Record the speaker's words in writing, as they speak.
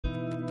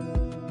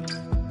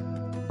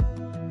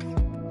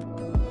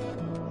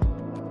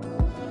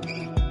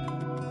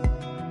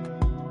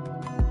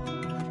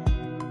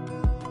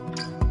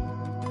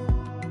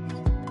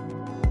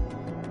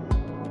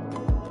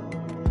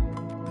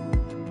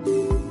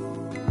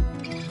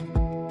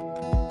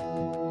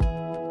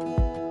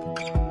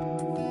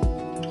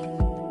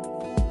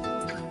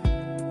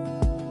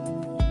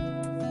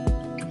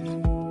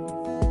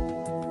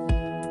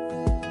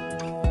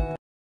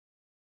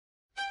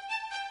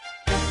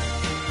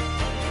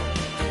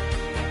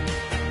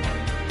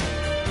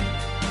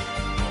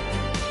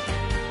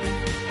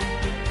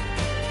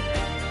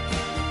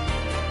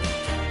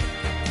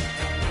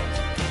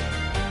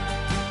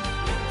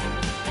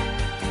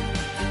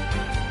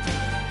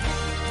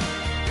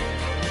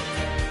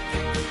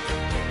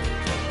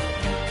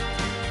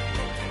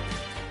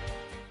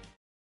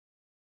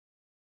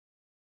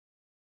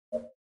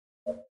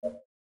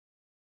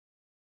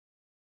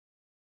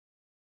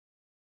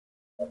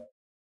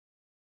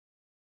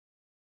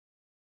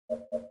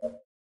Hello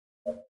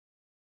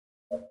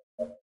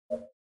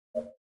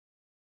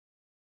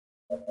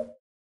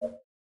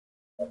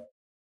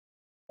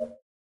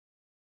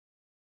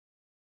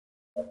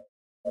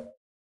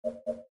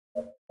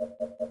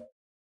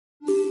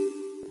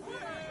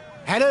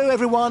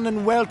everyone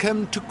and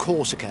welcome to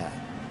Corsica.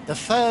 The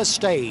first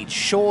stage,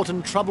 short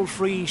and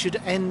trouble-free, should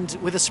end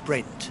with a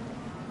sprint.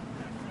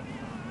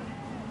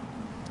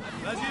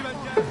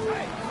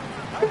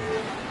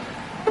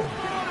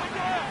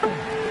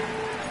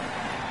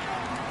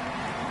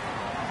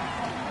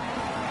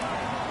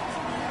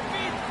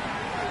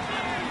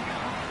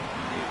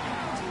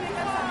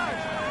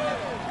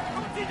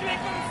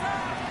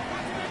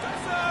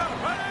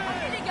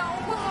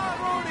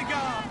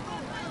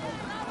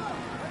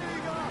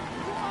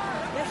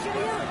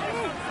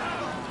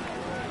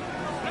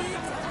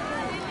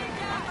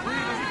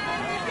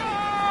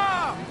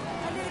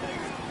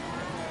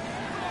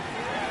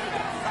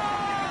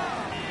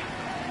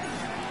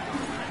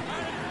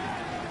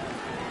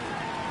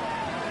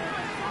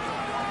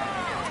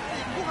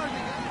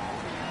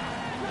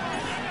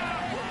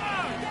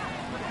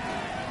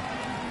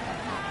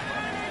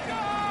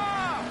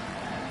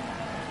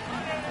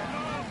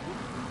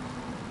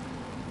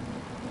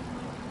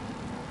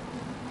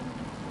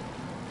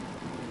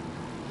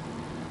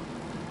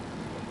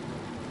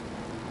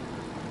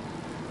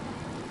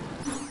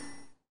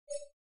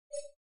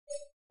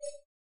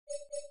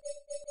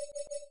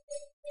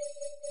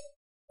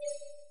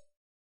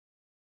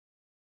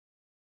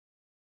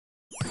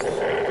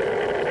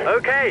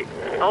 Okay,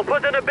 I'll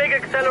put in a big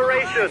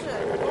acceleration.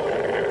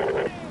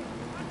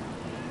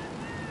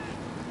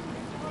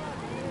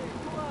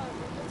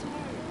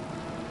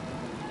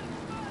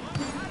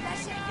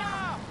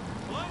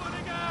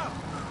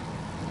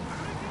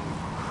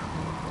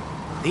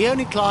 The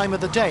only climb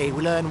of the day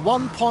will earn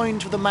 1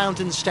 point for the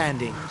mountain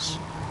standings.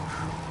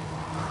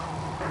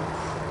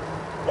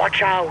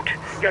 Watch out!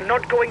 You're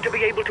not going to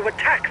be able to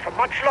attack for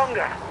much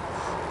longer.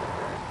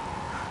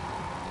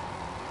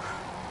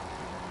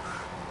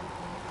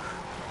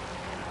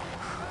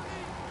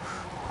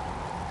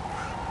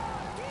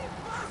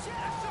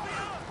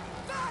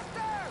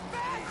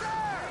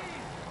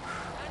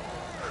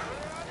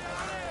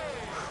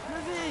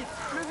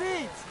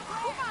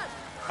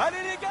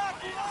 Allez les gars,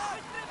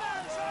 courage!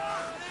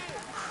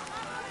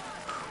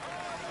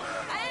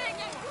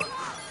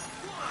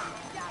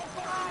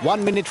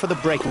 1 minute for the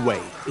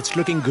breakaway. It's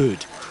looking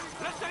good.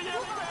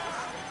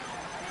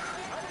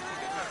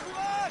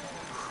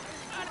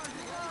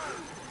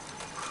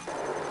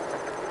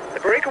 The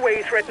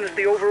breakaway threatens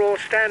the overall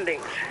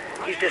standings.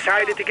 He's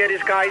decided to get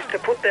his guys to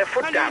put their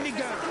foot down.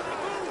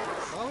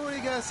 Bravo les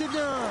gars, c'est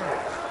bien!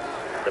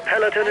 The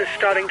peloton is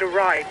starting to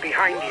ride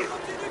behind you.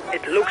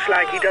 It looks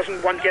like he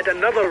doesn't want yet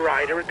another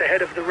rider at the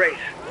head of the race.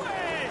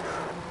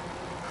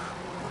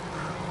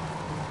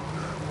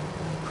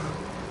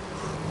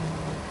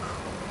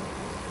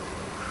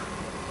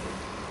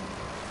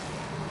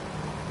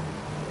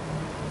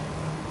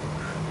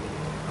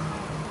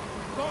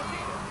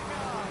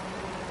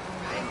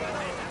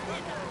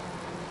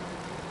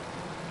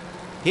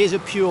 Here's a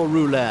pure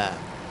rouleur.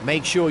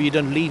 Make sure you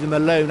don't leave him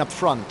alone up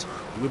front.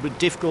 It will be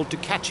difficult to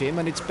catch him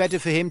and it's better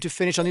for him to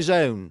finish on his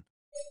own.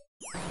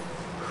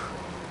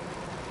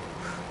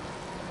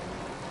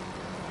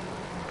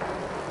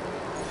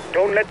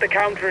 Don't let the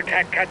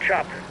counterattack catch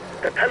up.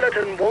 The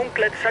peloton won't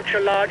let such a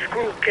large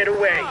group get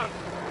away.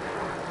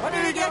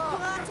 Allez les gars!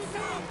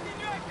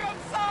 Continuez comme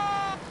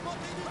ça!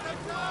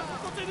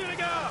 Continue les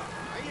gars!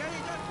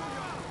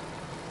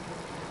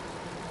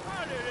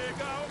 Allez les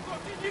gars, on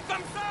continue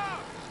comme ça!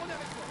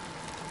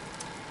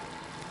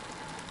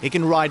 He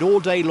can ride all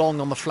day long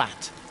on the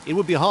flat. It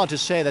would be hard to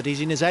say that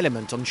he's in his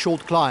element on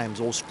short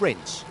climbs or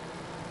sprints.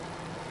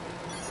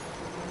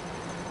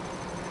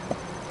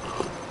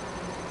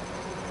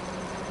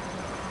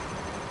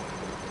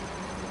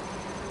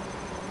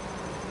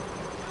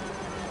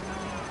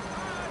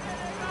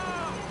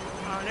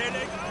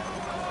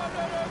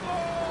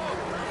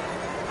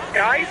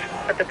 Guys,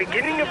 at the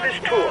beginning of this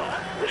tour,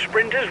 the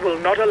sprinters will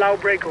not allow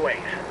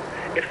breakaways.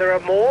 If there are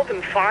more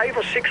than 5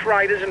 or 6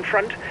 riders in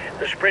front,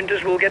 the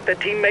sprinters will get their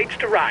teammates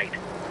to ride.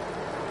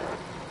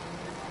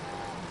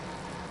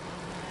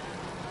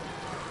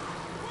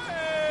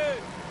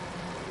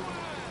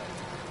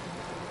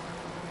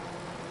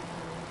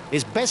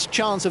 His best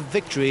chance of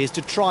victory is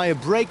to try a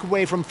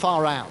breakaway from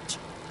far out.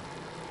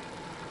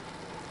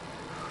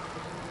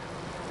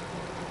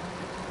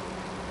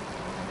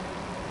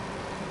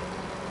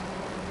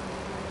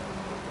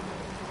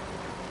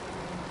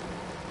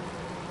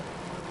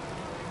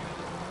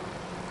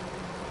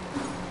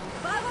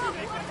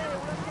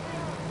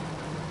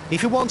 If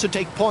he wants to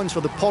take points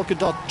for the polka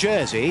dot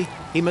jersey,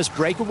 he must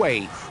break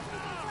away.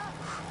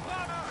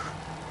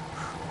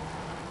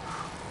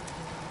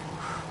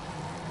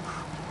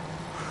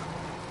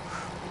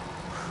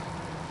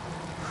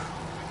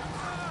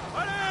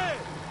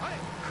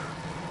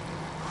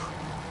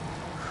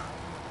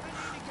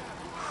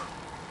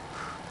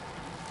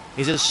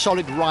 He's a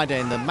solid rider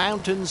in the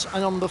mountains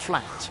and on the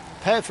flat,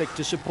 perfect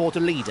to support a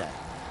leader.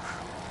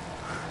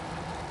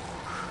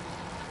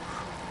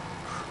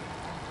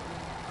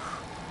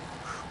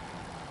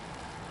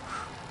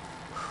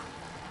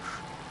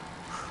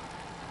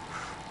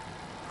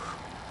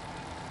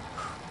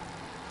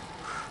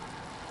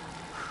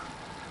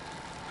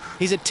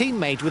 He's a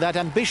teammate without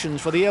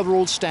ambitions for the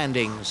overall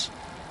standings.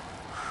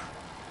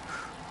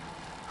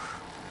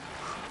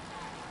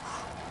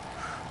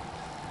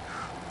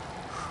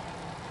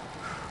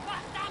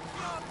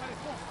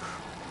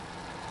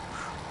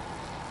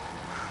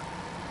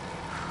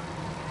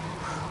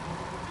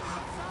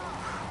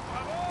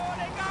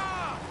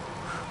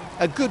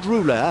 A good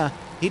ruler,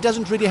 he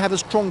doesn't really have a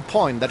strong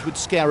point that would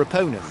scare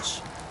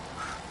opponents.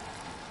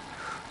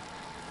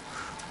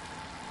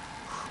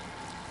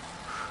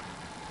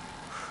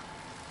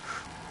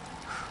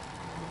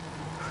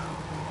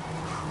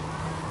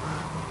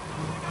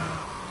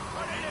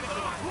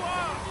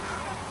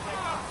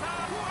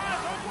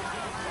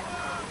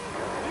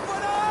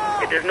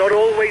 It is not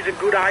always a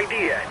good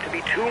idea to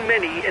be too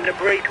many in a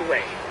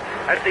breakaway,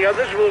 as the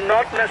others will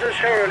not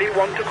necessarily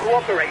want to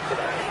cooperate with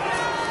us.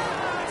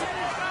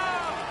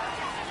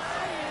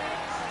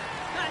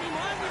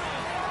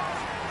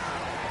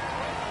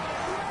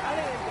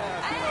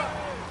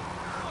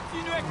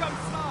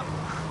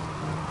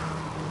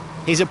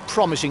 He's a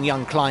promising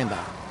young climber,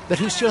 but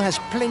who still has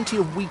plenty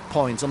of weak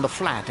points on the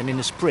flat and in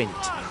a sprint.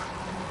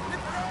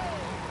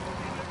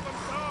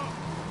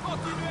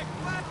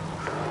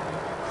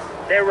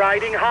 They're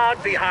riding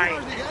hard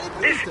behind.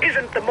 This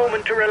isn't the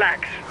moment to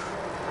relax.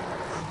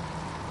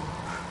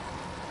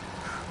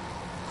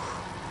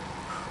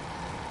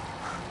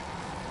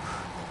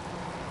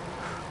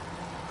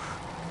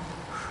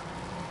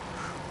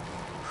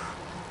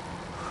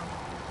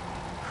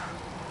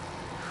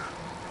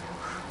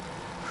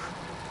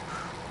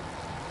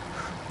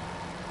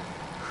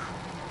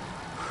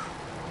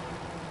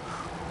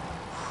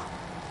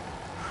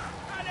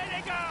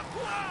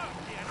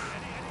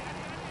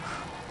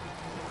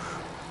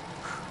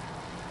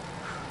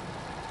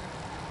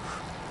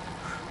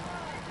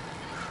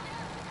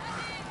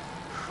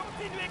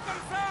 Continuez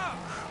comme ça!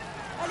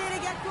 Allez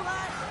les gars,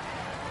 courage!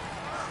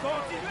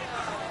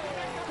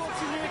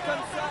 Continuez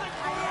comme ça!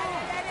 Allez,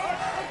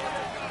 allez,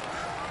 allez!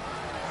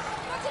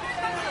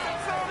 Continuez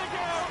comme ça!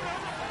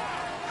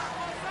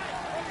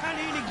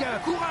 Allez les gars,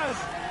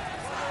 courage!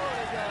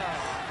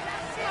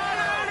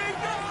 Allez les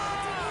gars!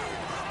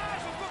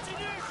 On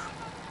continue!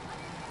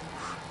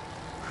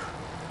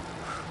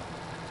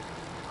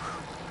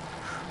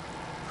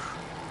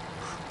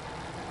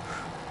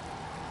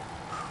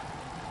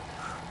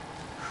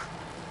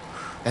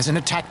 There's an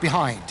attack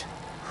behind.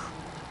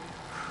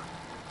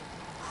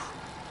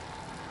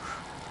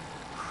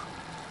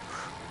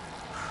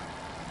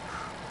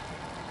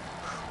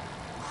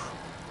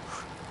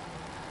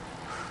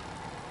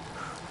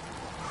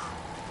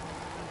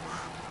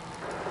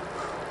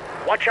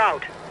 Watch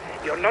out.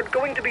 You're not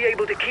going to be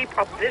able to keep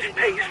up this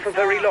pace for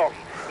very long.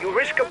 You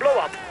risk a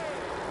blow-up.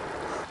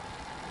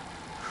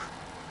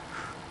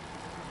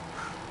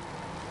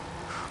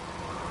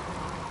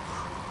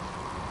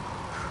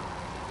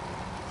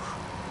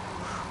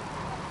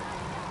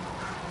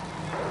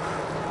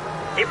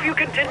 If you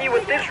continue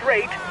at this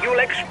rate, you'll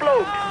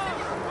explode.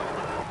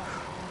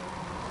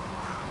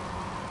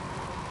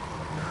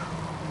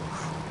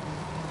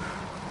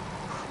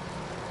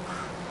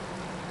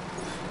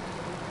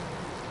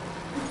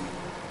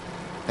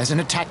 There's an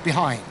attack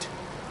behind.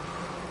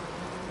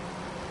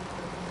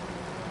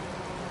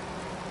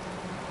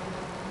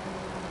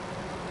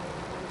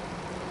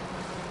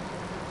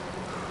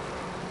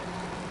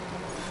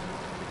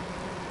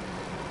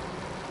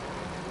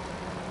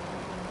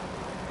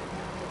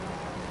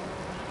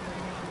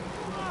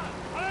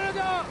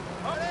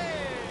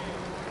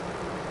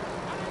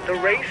 The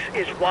race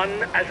is won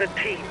as a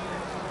team.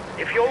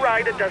 If your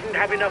rider doesn't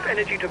have enough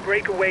energy to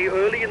break away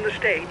early in the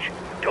stage,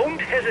 don't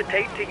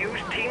hesitate to use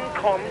Team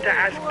Com to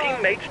ask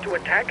teammates to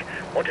attack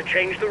or to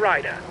change the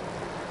rider.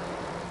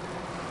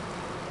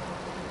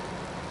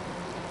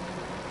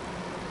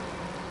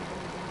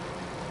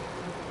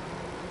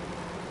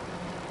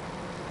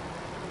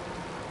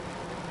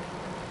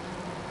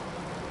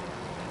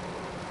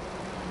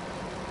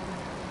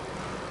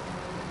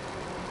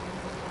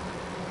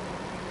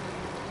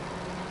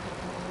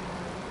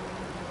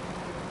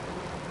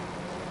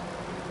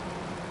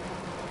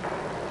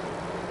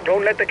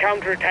 Don't let the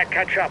counterattack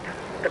catch up.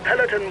 The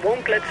peloton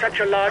won't let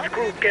such a large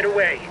group get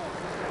away.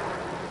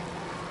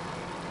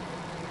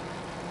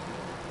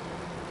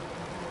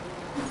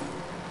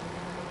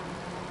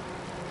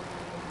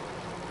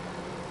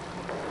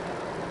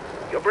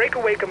 Your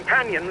breakaway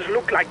companions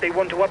look like they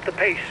want to up the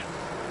pace.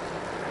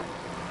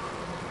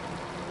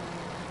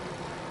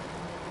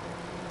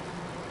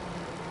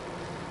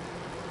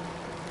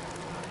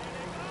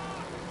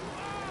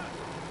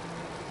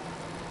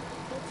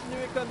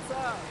 Continuez comme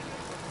ça!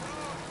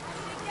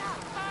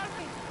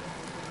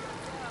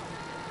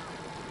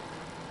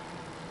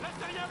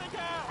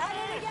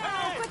 Allez les gars,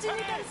 on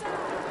continue comme ça!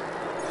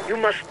 You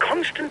must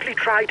constantly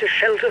try to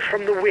shelter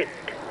from the wind,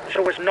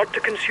 so as not to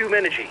consume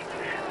energy.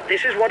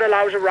 This is what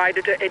allows a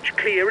rider to edge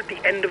clear at the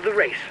end of the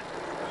race.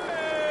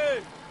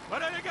 Hey!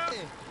 Allez les gars!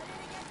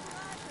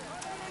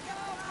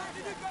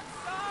 Continue comme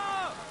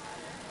ça!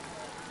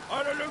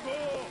 Allez le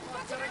gros!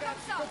 Continuez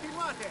comme ça!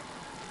 Continuate!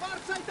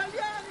 Forza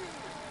italiani!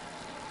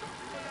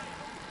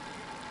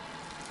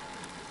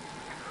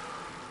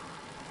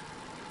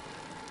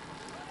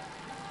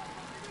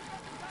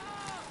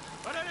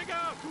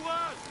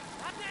 Courage!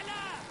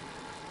 Appelez-la!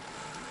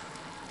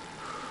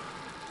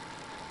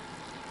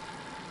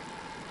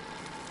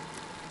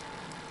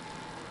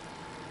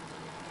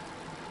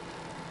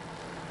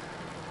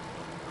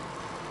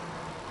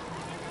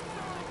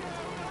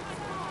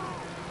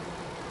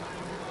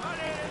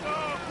 Allez les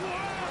gars!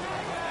 Courage!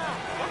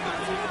 On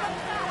continue comme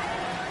ça!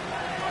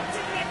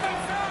 Continuez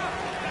comme ça!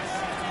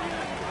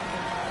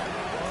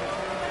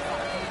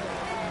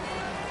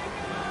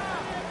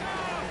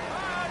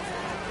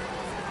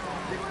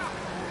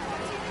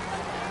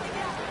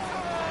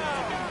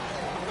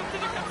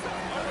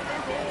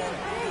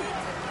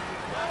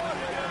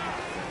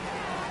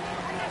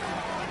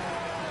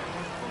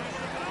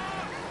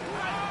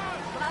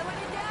 Bravo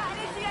les gars,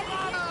 allez-y,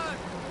 allez-y.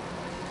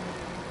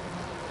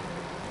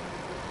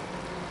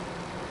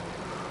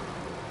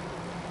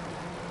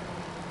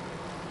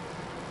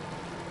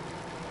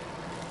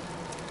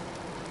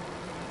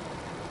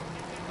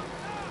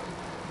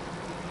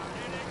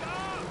 Allez les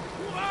gars!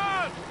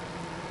 Courage!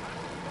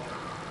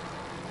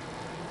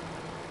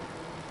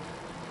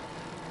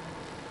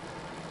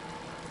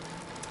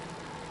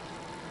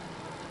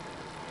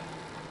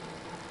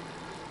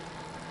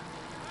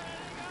 Allez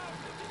les gars, on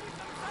continue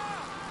comme ça!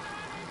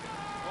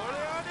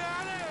 Allez, allez,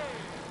 allez!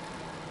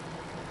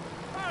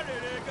 Allez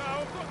les gars,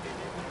 on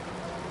continue comme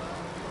ça!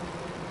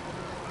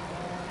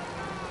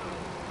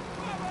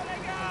 Bravo les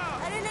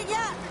gars! Allez les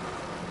gars.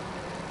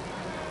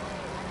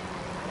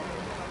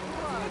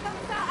 Continuez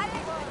comme ça,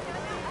 allez.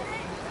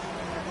 Allez.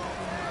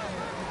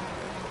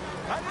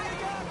 Allez les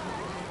gars!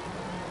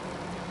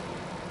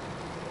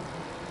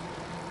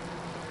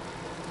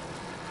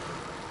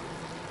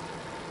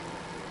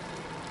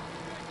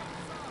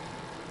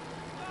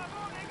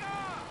 Bravo les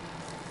gars!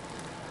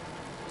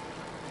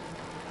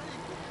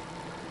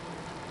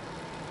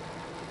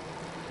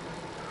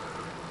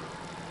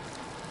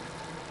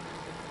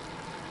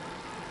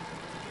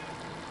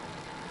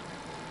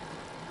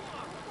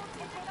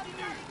 Continue comme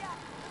ça, les gars.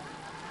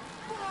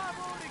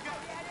 Bravo les gars!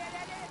 Allez,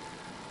 allez, allez.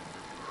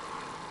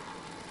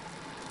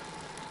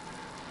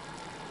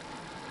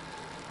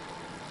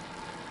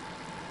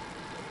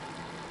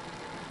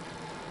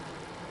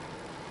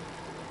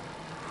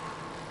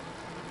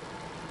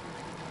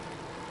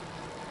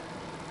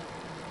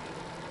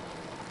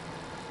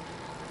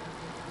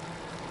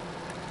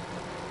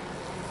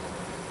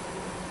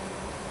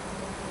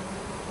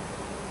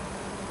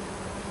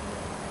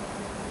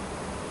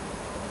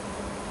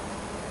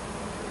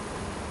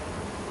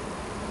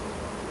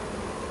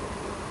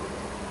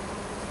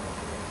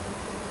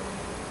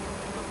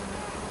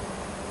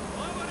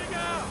 Bravo les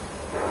gars!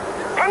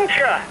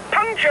 Puncture!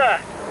 Puncture!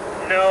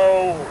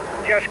 No,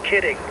 just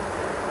kidding.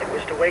 It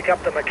was to wake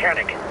up the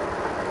mechanic.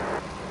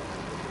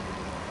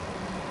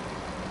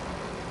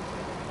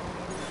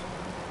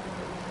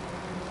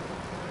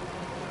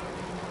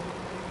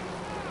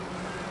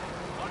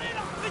 On est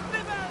l'Afrique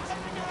des Belges,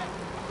 les gars!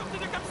 On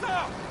continue comme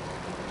ça!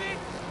 Vite!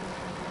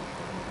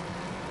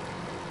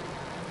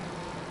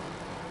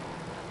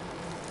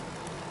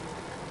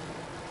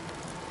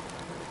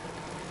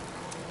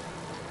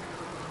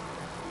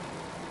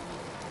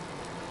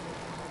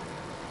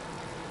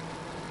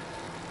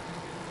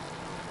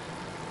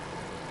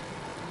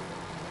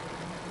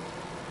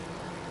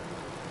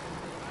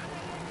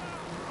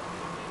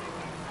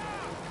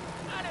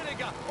 Allez les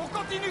gars, on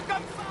continue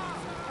comme ça!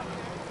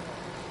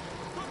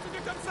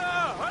 Continue comme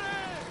ça!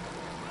 Allez!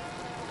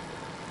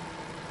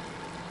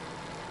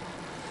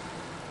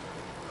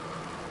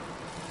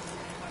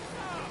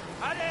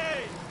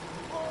 Allez!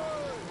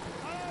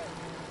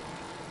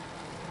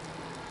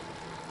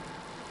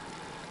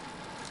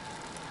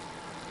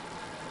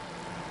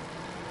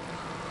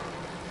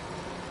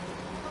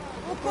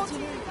 On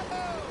continue.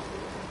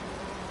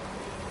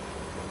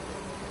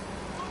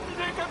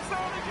 Continuez comme ça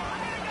les gars!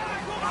 Allez les gars,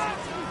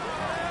 courage!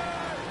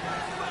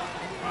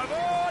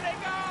 Bravo les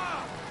gars!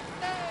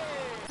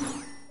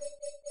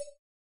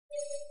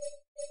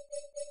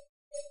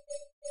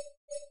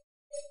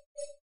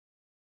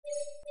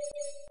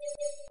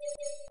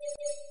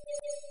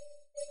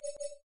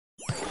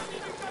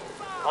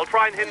 I'll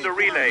try and hit the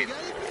relays.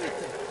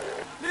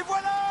 Les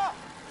voilà!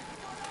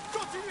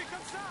 Continuez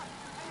comme ça!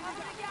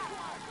 Bravo les gars.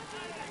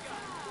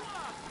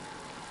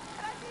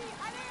 Vas-y,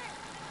 allez.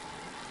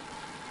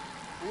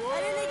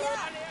 Allez les gars.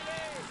 Allez,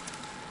 allez!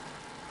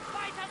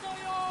 Weiter so,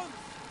 Jungs!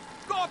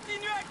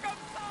 Continuez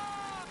comme ça!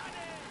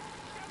 Allez!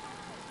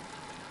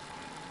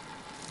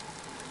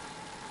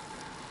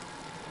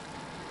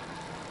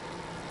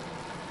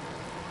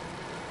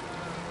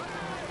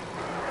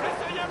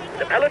 Essayez les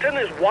The gars! peloton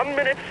is 1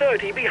 minute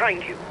 30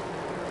 behind you.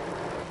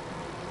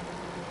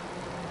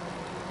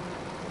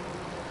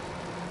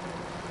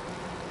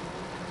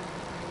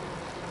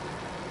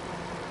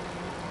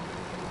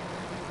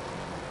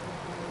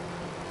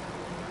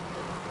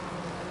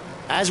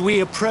 As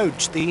we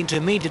approach the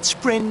intermediate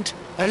sprint,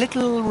 a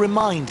little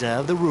reminder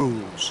of the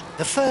rules.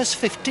 The first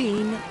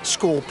 15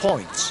 score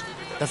points.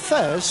 The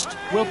first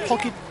will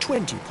pocket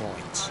 20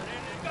 points.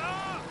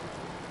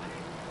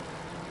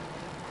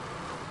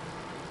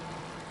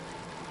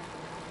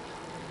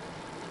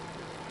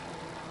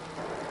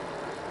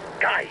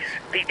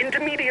 The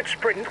intermediate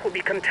sprint will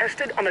be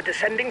contested on a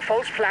descending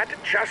false flat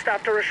just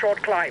after a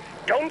short climb.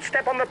 Don't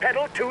step on the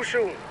pedal too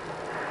soon.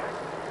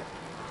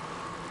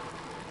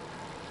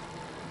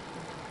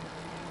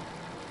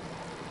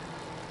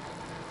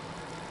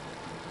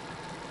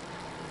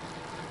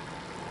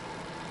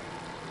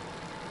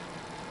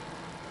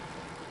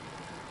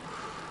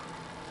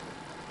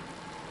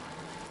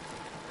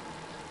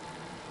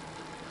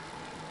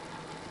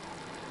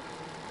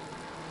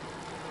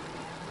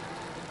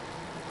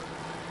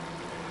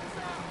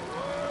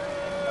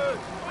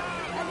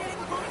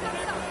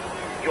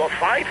 You're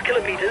 5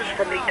 kilometers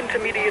from the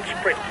intermediate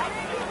sprint.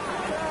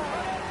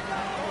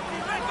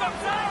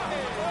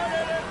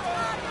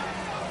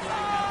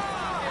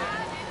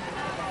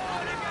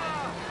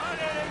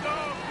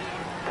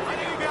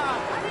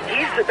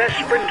 He's the best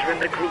sprinter in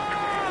the group.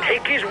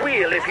 Take his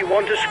wheel if you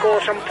want to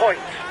score some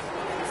points.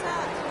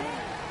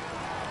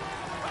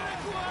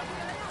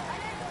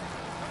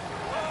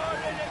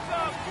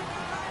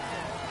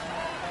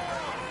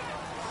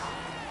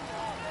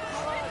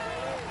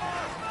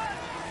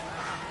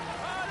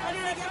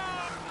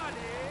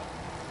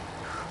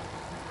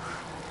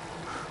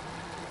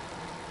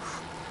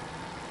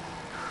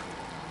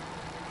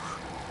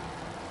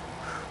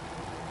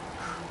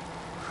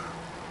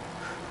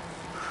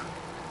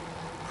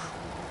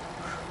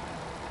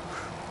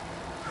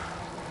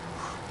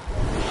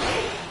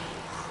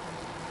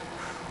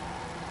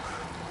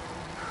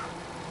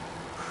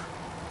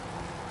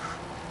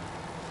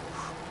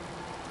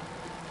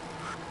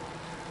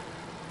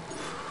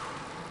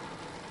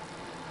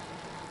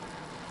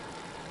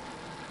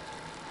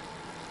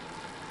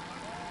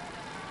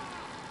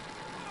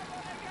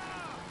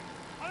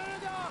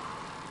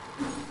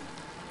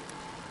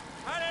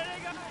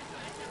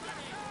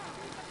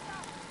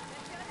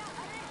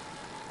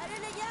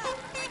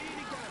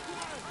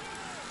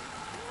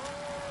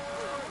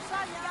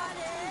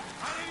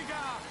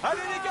 Allez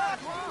les gars!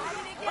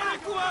 Allez,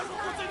 courage, on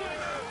continue!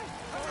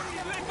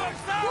 Allez comme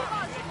ça!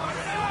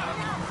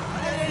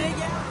 Allez les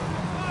gars!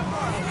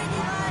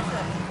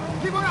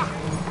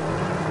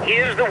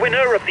 Here's the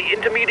winner of the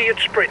intermediate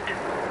sprint.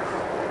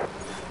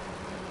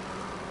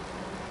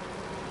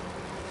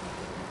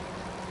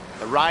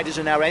 The riders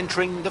are now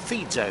entering the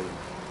feed zone.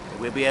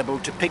 We'll be able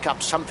to pick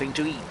up something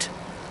to eat.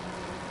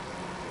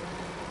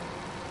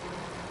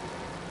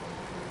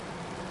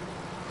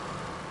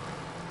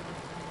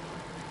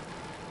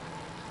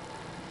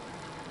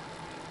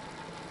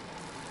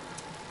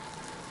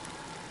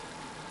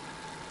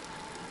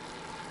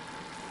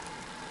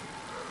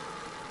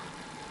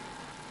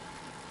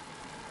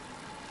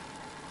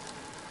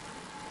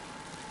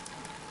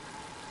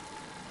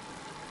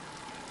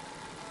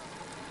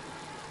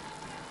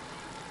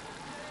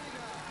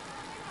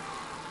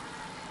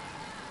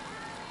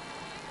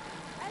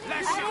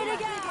 Allez les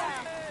gars!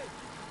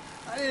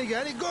 Allez les gars,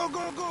 allez, go,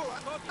 go, go!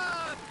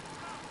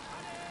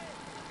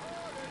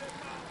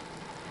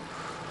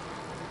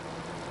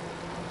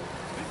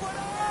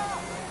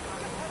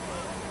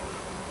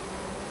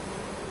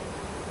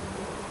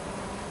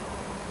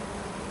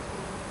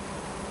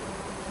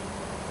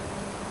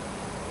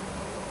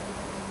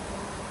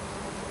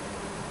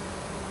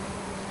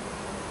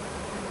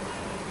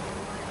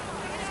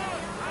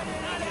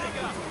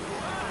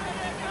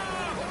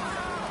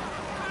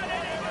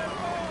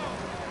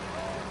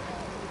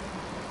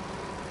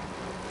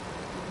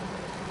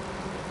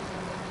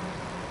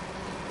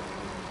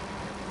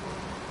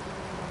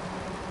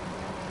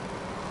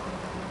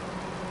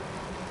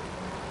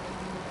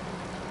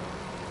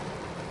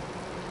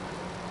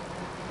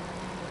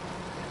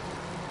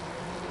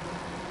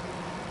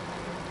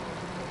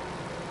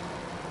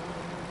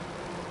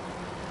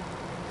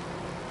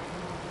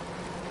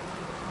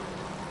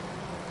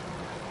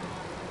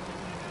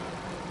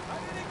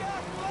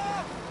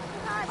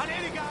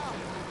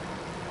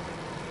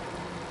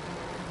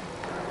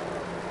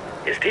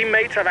 His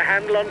teammates have a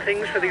handle on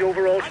things for the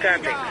overall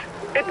standings.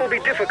 It will be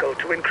difficult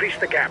to increase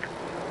the gap.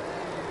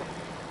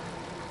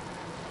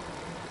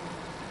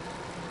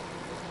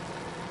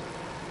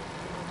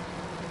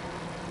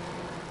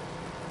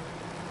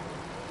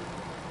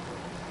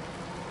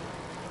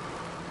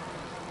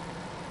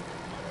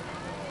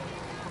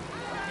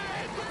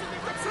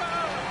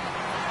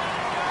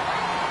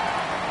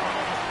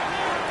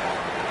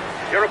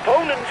 Your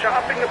opponents are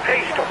upping the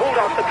pace to hold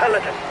off the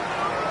peloton.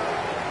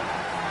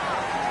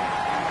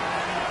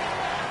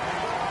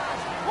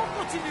 On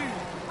continue!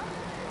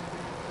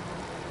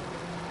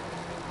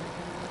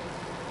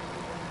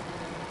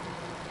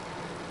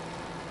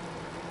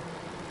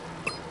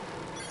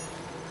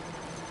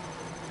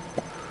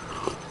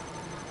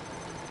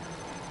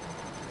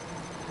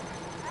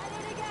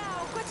 Allez les gars,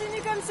 on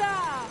continue comme ça!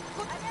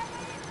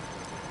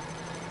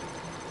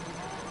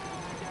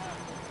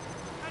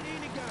 Allez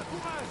les gars,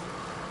 courage!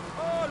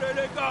 Oh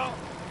les gars!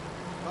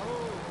 Bravo!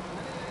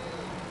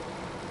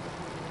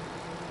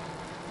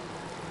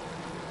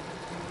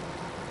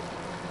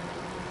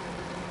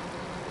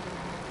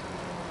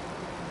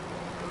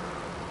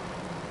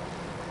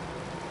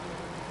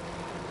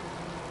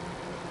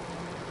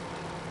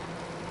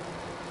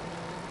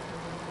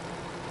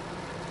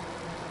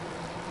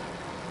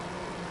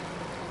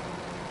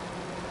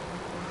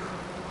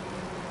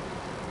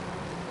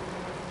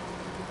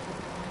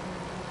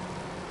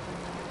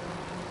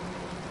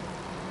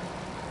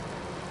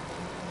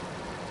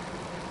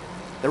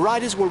 The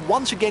riders will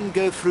once again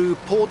go through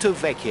Porto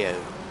Vecchio.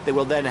 They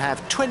will then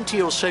have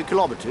 20 or so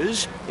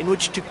kilometers in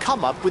which to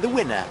come up with a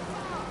winner.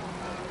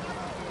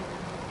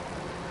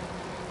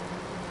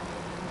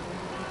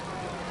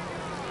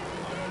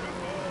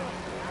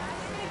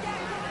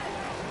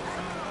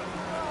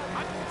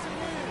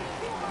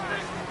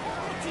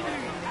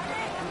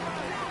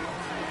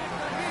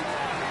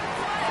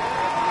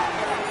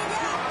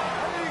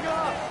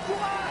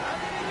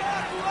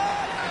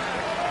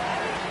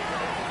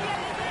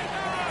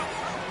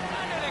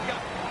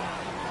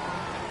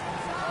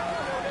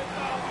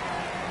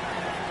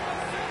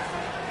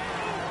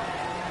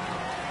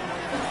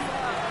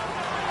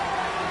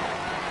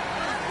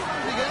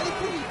 Les gars, allez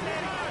plus vite.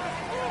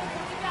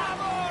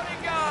 Bravo, les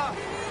gars.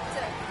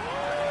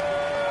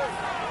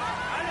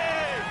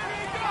 Allez,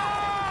 les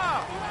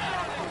gars.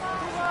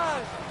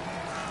 Courage.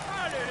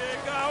 Allez, les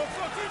gars, on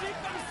continue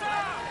comme ça.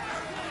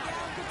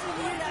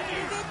 Continue là,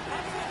 plus vite,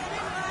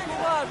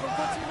 Courage, on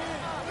continue.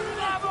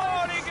 Bravo,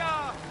 les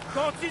gars.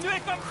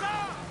 Continuez comme ça.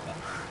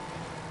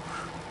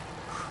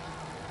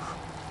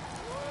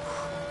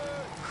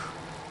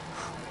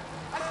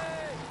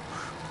 Allez.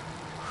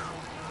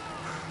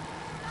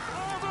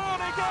 Bravo,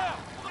 les gars.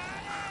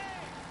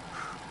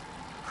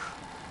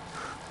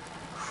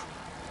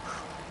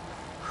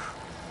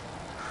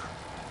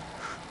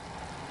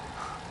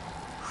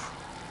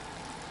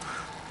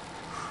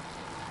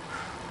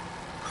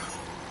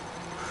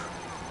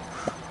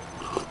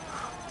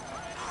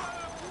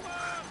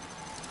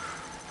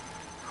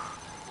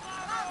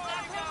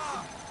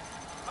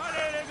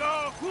 Allez, les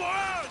gars,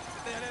 courage.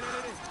 Allez, allez, allez,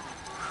 allez.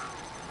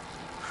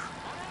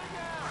 Allez, les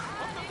gars,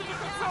 on continue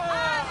comme ça.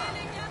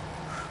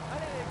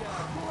 Allez, les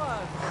gars,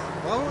 courage.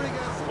 Bravo les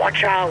gars.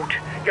 Watch out!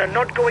 You're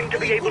not going to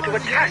be able to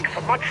attack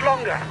for much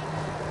longer.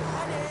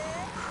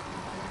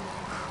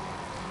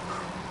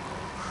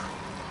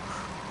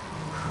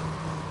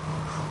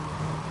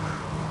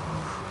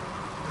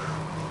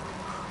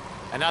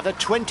 Another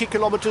 20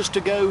 kilometers to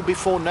go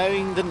before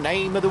knowing the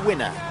name of the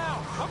winner.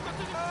 On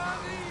continue.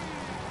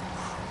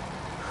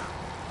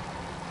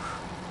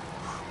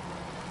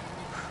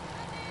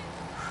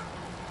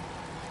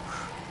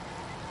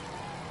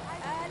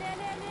 allez,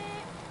 allez,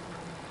 allez.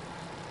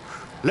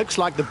 Looks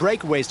like the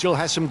breakaway still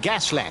has some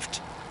gas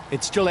left.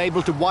 It's still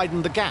able to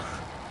widen the gap.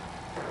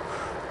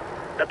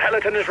 The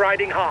peloton is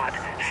riding hard.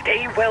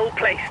 Stay well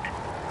placed.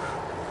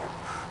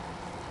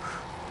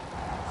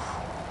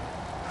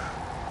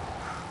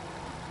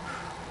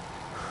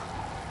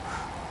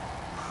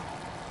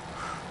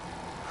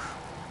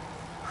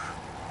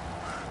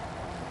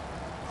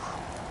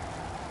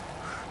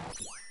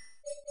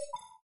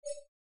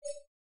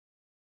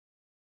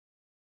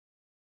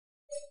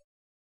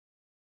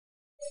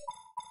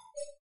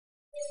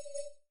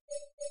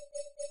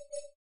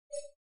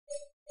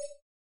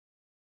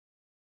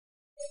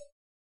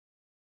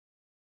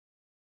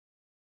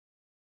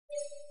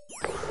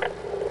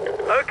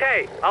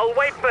 Okay, I'll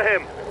wait for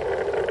him.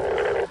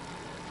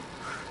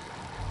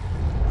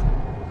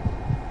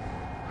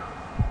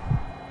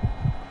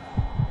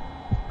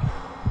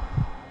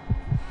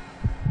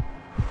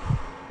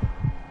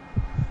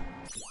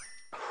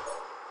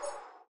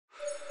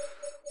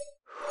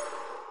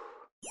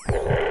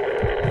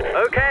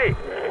 Okay,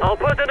 I'll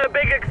put in a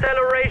big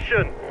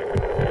acceleration.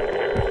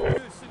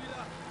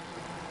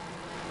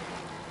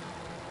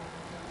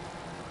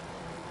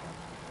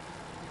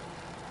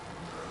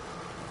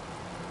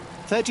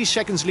 30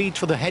 seconds lead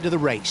for the head of the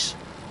race.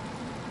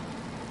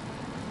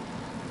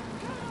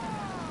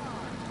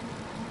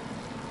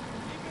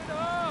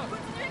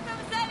 Continuez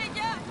comme ça, les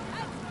gars.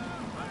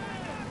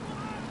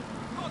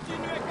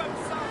 Continuez comme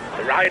ça.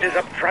 The riders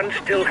up front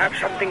still have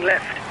something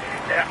left.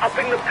 They're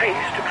upping the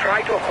pace to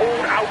try to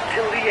hold out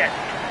till the end.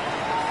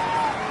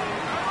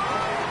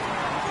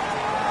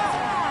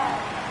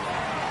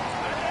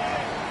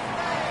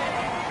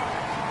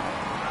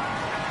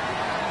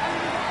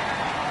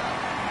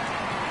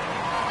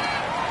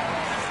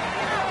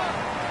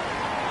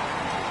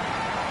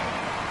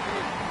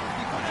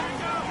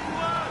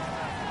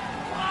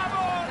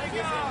 Bravo, les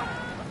gars.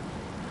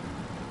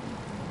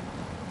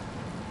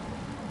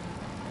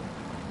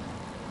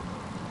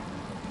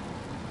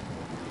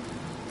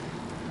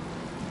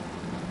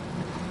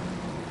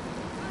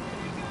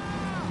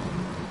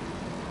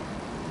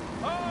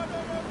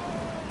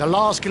 The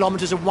last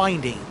kilometers are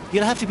winding.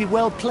 You'll have to be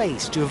well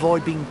placed to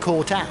avoid being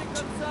caught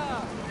out.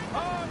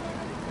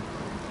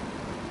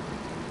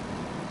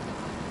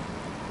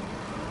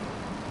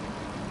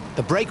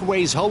 The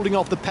breakaway is holding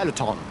off the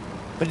peloton,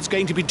 but it's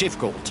going to be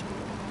difficult.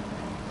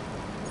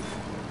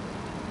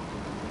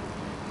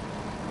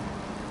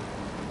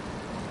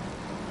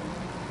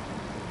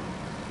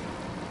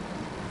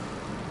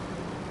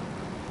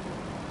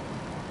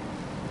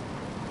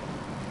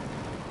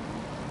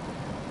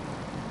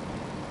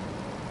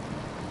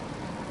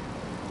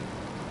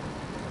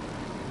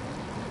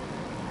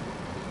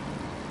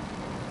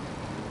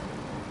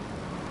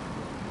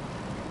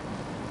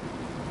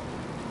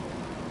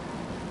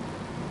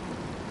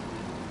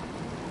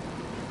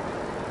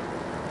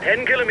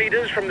 10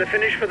 kilometers from the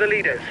finish for the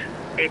leaders.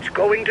 It's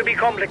going to be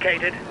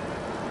complicated.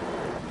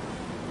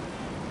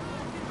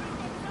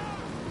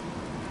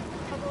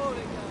 Bravo,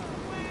 les gars.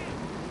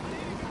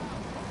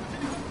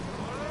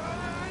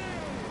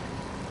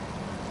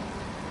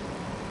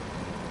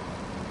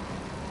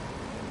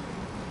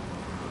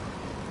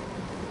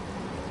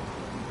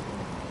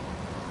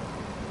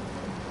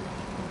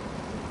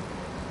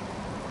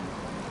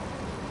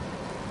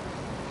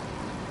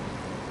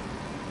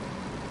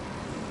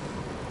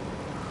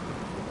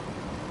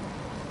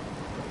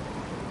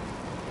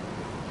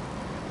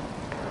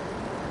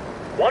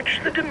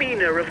 'Watch the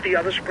demeanor of the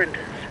other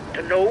sprinters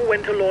to know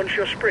when to launch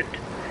your sprint.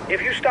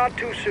 If you start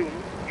too soon,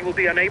 you will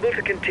be unable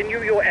to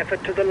continue your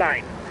effort to the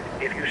line.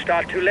 If you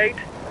start too late,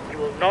 you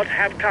will not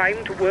have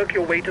time to work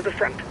your way to the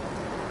front.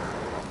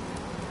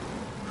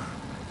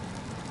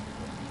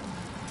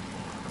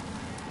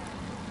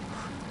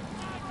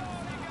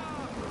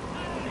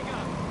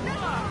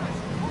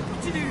 On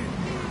continue.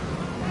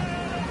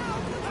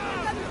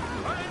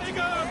 Allez, les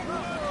gars.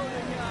 Bravo,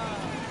 les gars.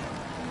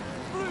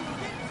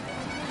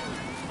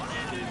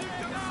 Allez,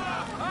 comme ça.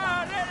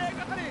 Allez, les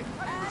gars. Allez.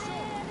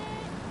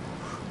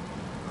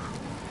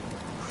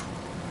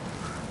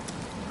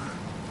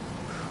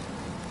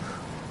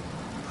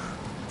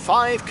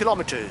 5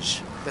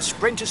 kilometers. The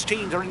sprinters'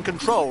 teams are in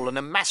control and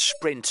a mass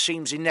sprint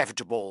seems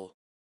inevitable.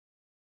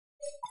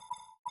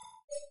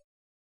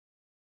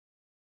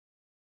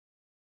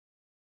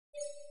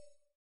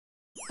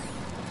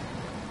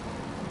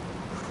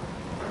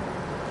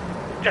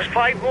 Just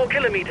 5 more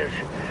kilometers.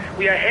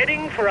 We are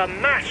heading for a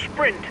mass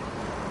sprint.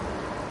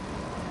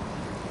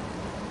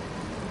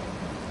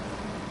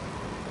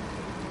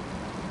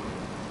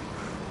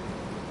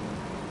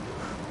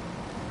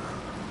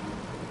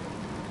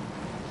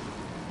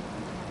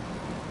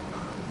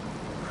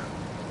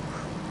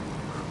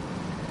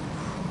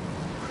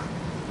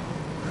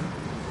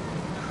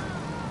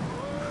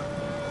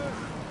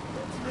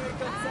 Continuez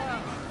comme ça.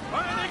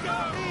 Allez, les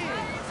gars.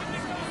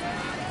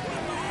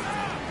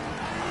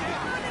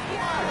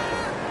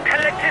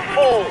 Collective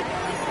fall.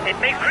 It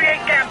may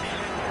create gaps.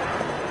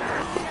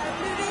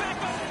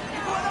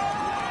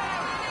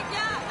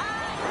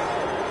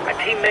 A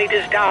teammate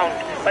is down,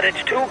 but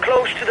it's too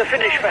close to the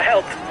finish for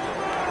help.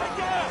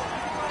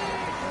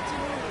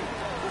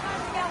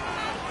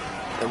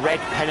 The red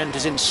pennant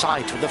is in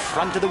sight at the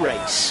front of the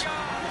race.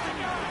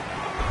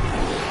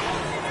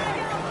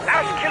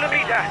 Last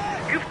kilometer.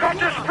 You've got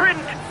to sprint.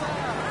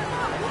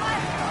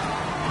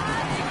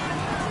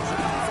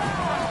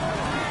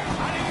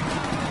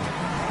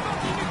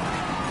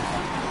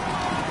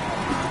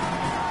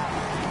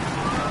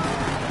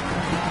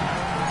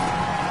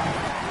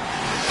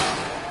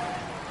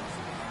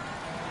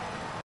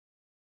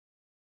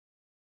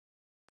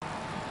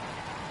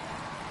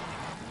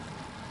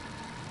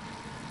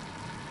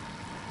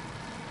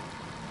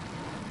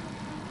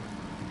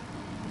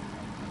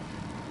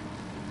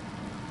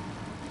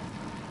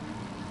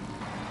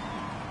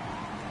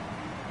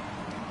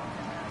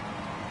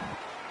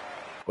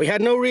 We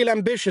had no real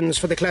ambitions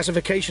for the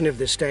classification of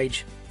this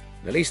stage.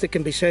 The least that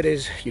can be said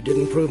is you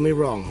didn't prove me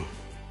wrong.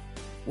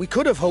 We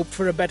could have hoped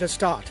for a better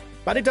start,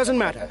 but it doesn't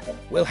matter.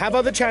 We'll have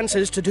other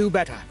chances to do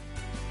better.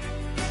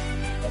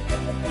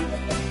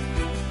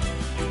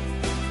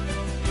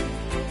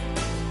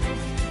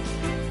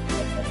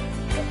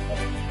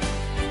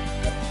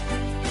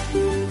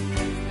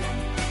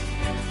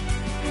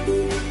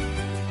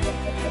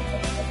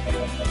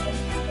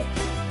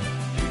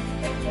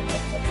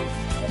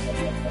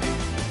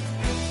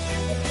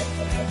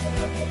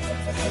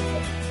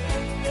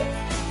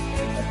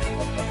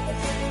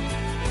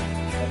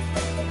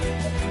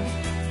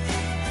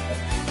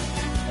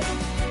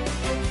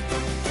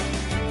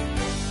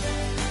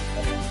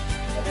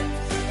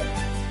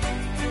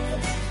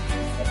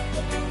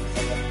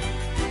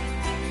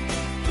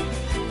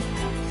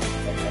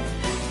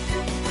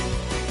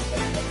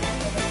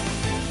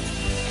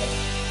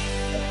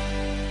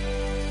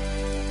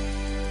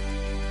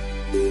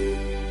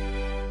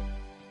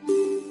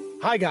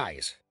 Hi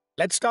guys,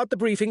 let's start the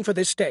briefing for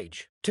this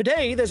stage.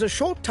 Today there's a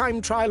short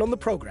time trial on the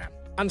program.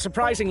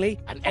 Unsurprisingly,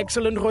 an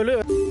excellent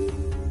rouleur.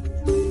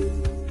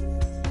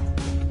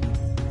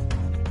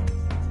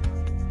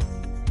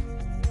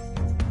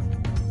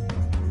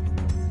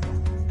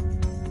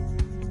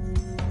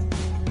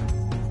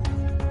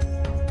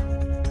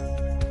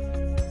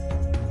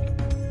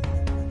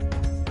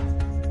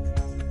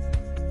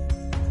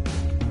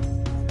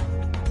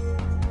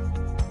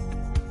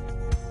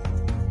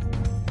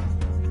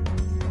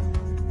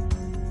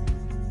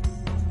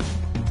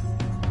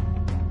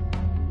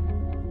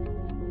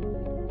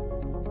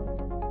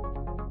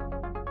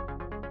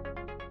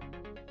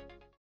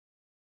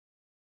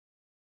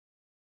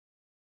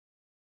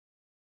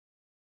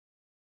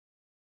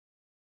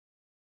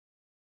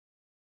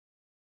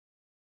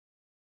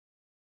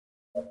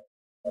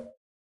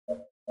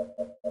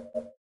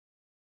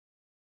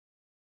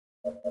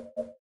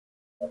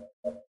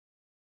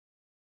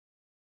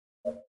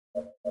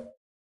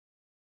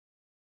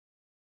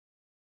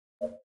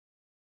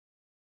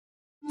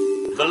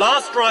 The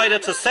last rider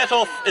to set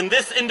off in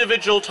this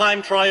individual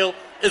time trial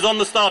is on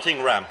the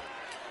starting ramp.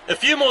 A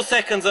few more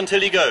seconds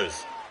until he goes.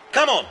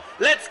 Come on,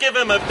 let's give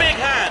him a big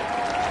hand.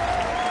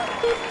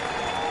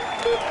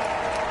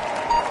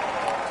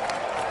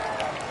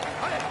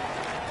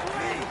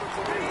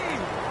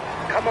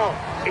 Come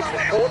on, it's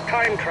a short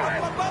time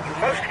trial. You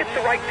must hit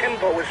the right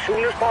tempo as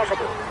soon as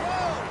possible.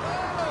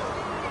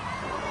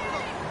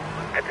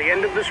 At the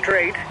end of the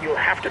straight, you'll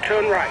have to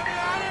turn right.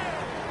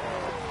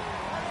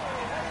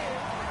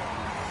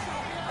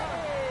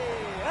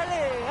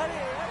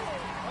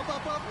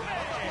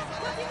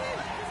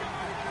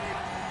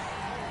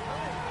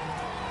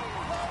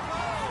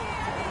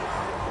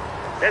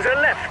 There's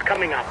a left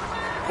coming up.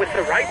 With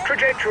the right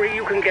trajectory,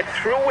 you can get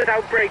through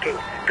without braking.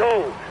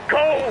 Go!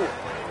 Go!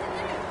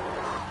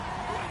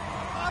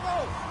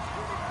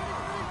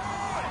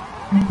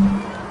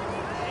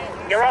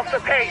 You're off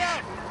the pace.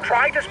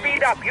 Try to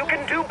speed up. You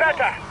can do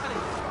better.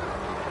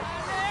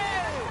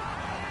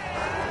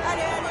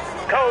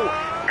 Go!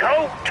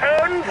 Go!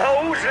 Turn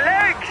those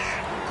legs!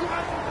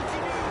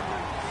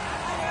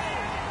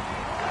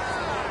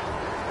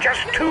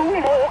 Just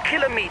 2 more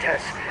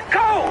kilometers.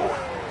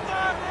 Go!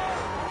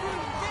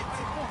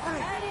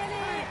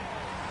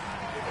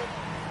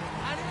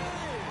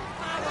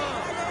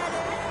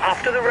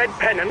 After the red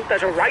pennant,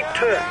 there's a right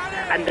turn,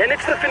 and then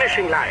it's the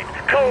finishing line.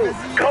 Go,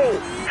 go,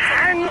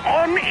 hang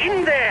on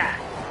in there.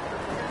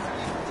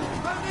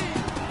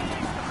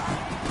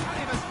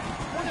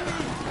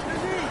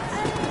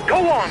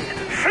 Go on,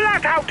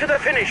 flat out to the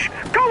finish.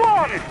 Go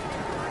on.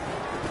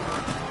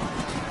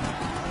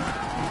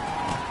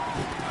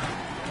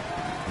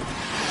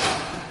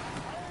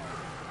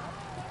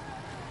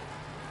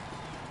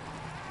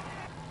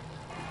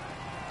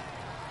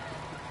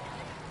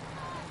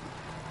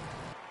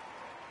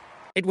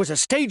 It was a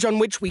stage on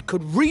which we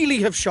could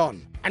really have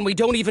shone, and we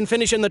don't even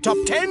finish in the top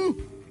 10?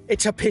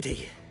 It's a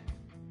pity.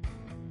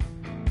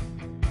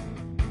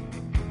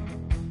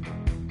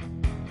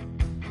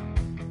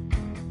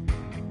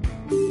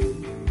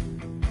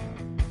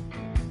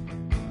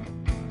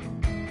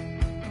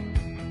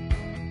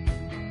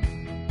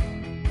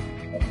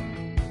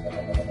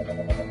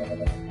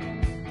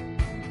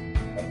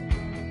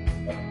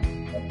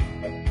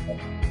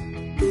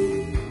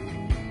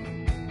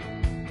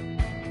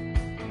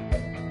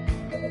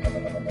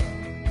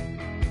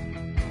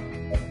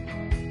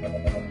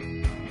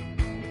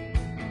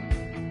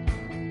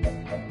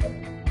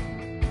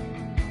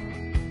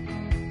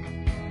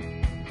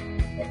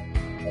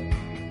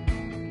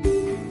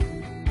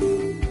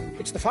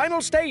 It's the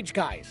final stage,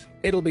 guys.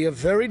 It'll be a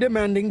very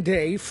demanding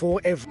day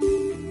for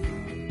everyone.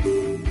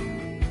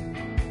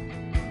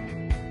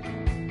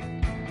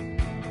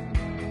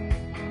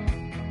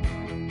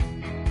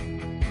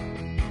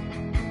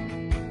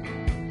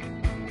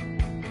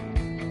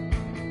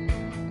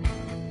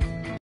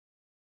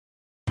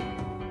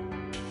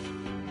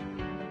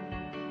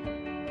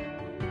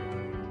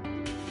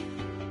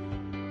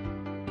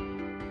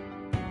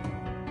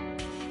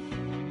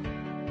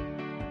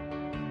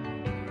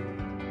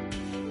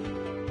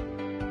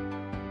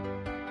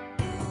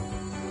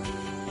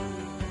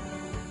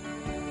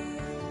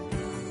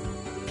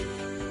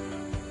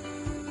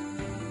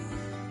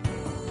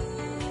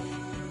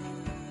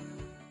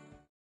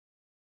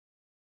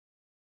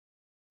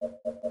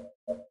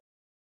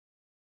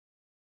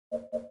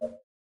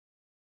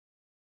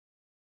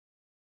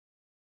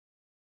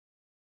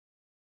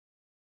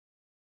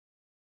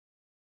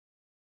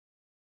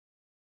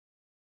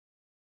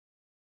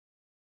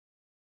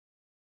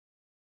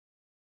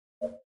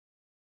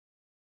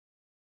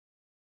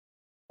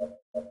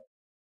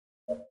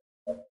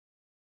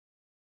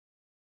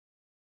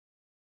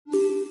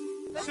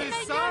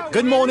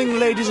 Good morning,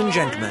 ladies and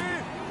gentlemen.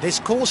 This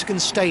Corsican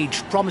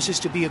stage promises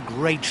to be a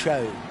great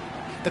show.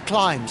 The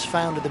climbs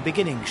found at the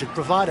beginning should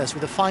provide us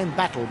with a fine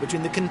battle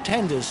between the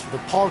contenders for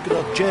the polka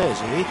dot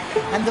jersey,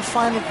 and the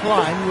final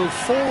climb will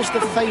force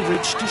the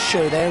favourites to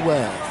show their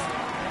worth.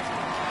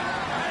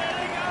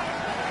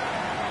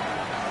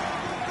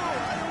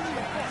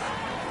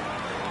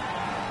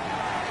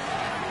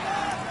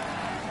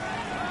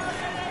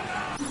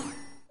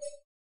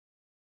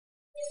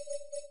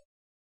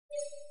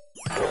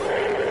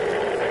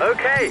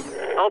 Okay,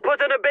 I'll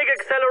put in a big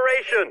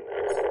acceleration.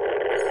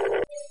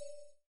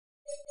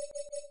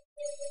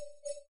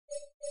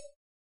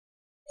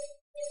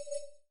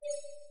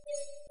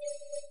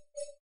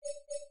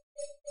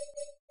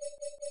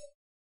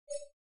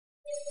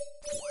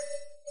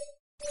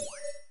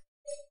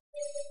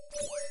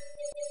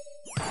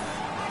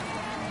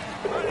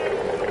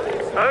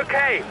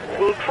 Okay,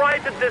 we'll try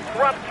to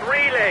disrupt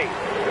relay.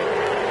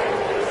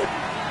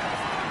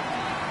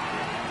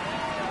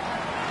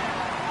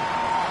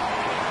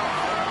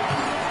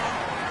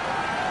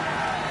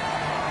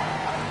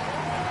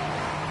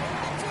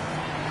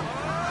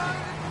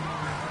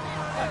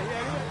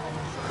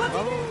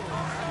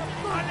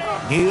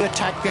 New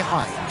attack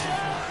behind.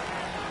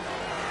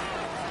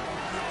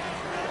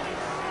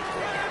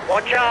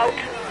 Watch out.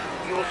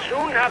 You'll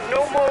soon have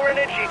no more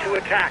energy to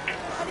attack.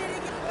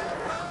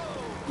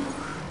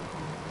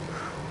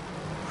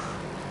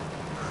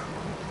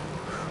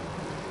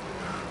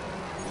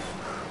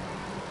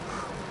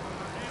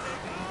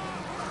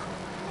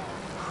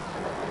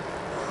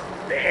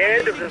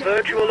 head of the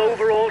virtual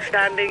overall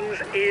standings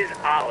is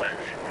ours.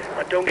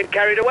 But don't get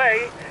carried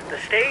away. The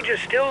stage is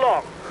still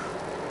long.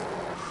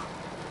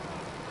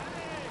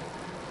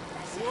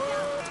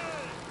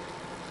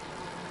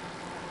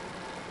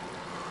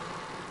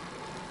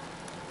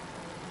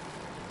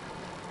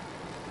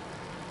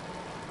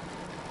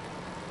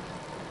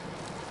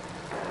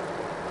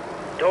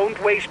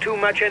 Don't waste too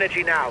much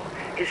energy now.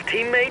 His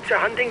teammates are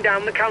hunting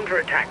down the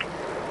counterattack.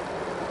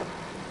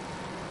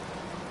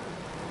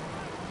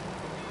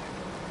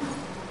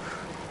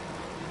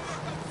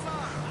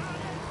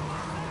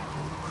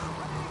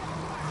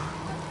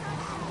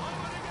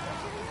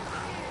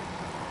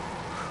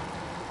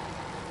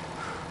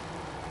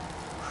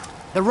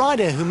 The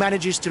rider who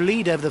manages to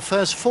lead over the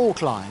first 4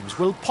 climbs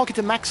will pocket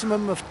a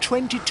maximum of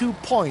 22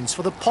 points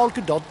for the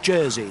polka dot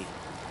jersey.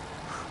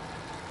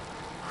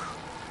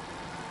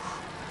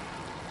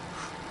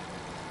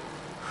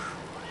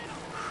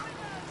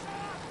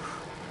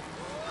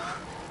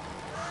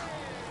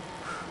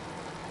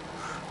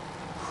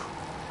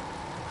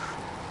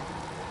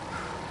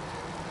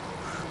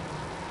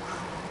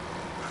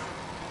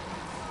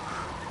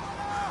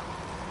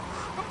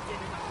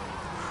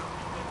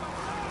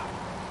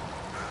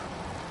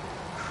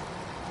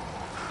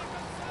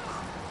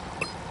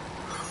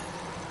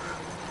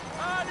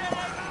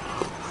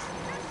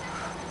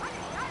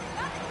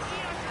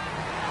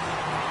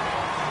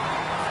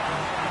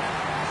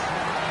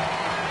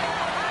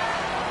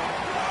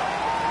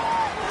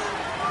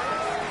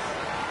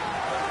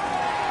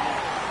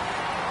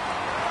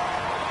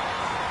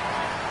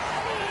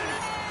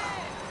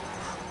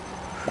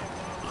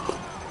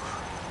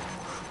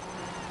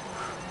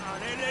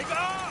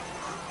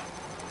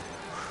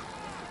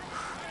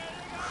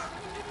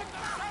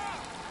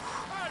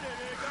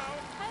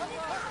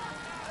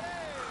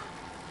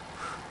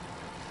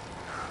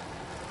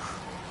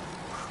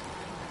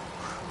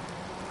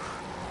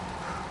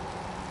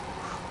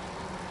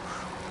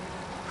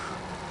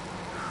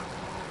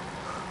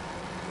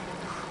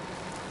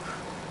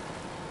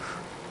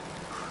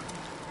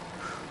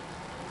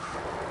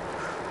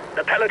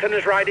 The peloton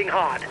is riding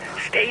hard.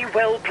 Stay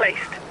well placed.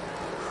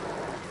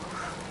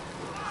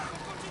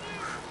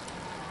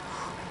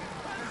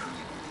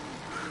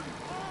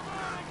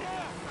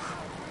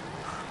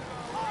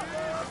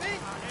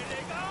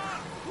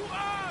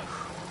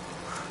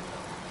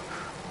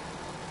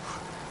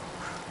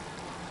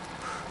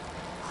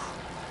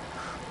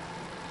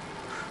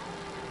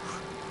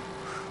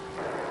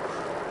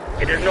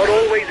 It is not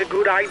always a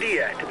good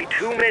idea to be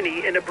too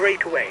many in a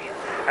breakaway,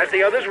 as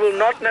the others will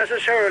not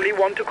necessarily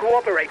want to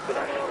cooperate with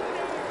us.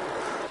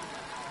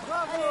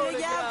 Allez les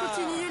gars, on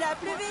continue là,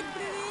 plus vite,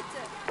 plus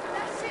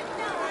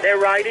vite. They're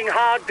riding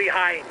hard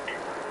behind.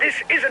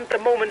 This isn't the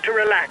moment to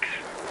relax.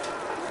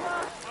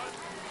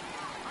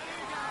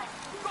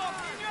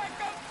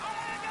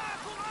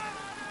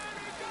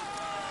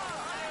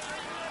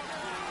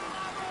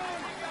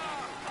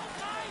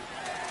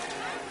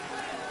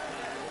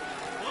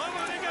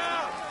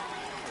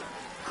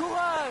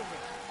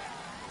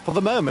 For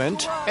the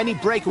moment, any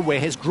breakaway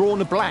has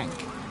drawn a blank.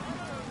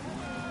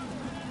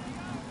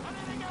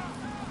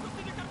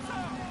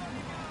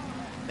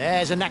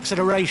 There's an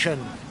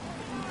acceleration.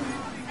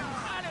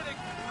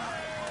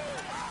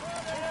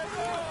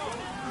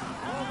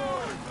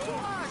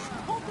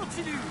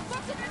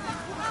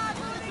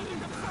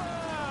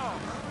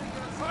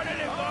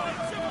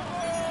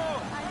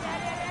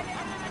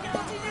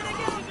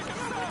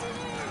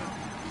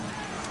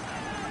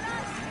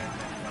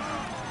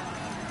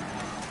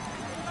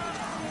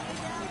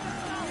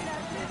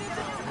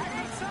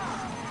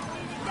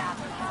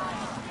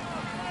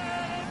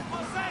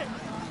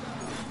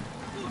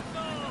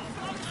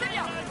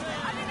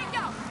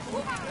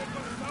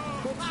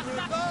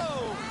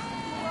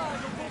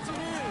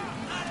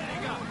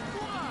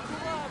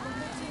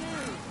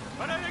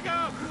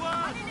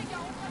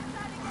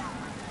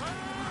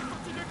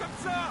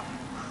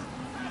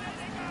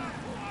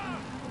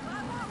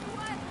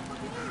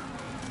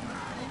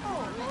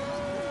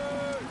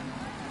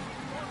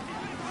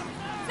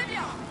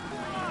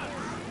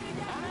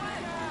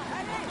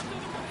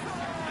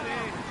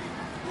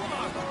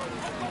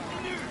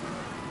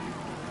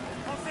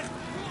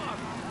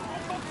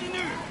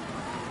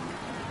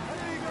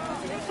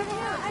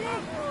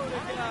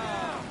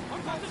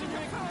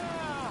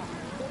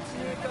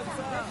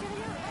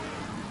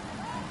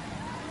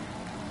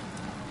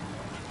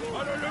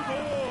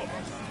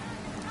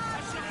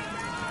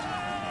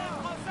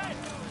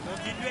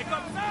 Continuez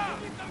comme ça.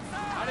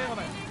 Allez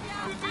Romain.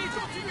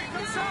 Continuez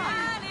comme ça.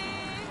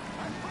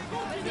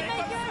 Continuez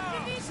comme ça.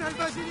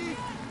 Salva, Julie.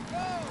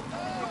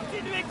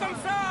 Continuez comme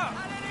ça.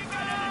 Allez les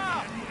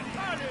gars.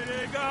 Allez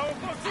les gars, on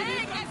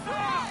continue comme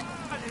ça.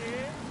 Allez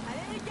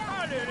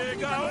les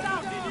gars, on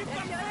continue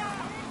comme ça.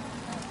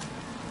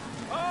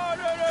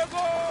 Allez les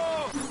gars.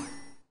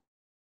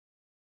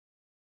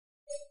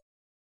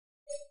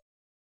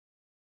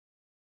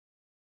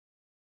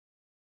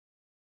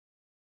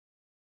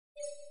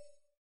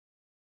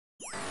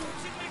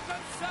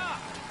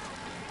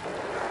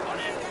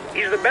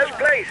 He's the best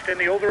placed in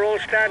the overall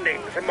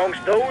standings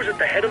amongst those at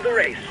the head of the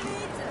race.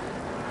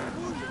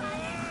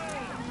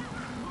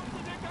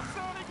 Continuez comme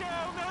ça, les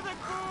gars, on est avec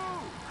vous.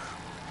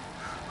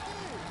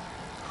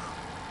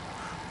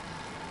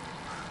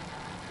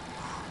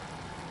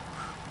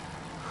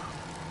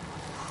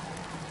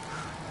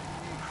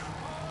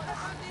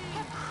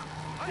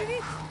 Plus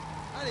vite.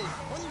 Allez,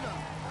 on y va.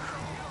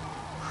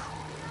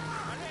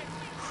 Allez,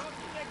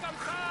 continuez comme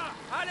ça.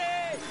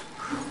 Allez.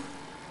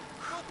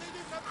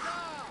 Continue comme ça.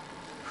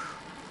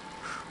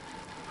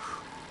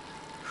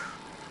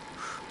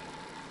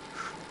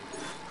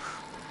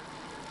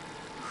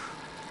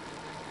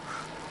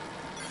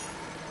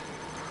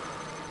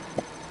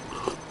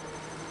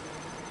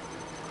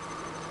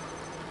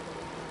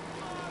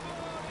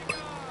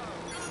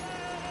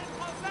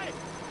 Français.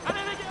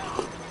 Allez, les gars.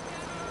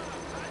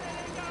 Allez,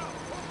 les gars,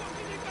 on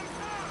continue comme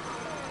ça.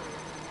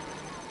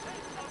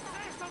 Les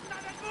Français sont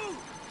avec vous.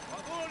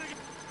 Bravo, les gars.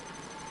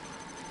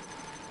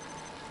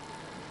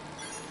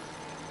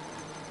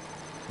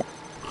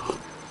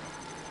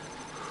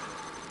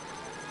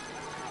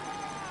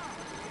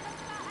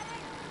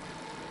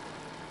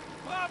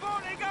 Bravo,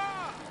 les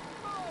gars.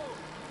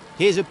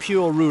 Here's a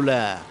pure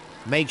rouleur.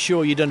 Make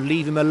sure you don't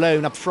leave him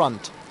alone up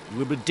front. It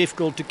will be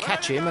difficult to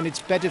catch him, and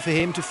it's better for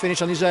him to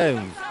finish on his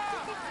own.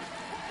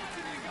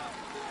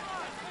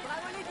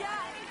 Bravo les gars,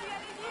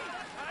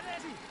 allez-y,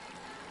 allez-y.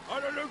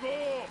 Allez, le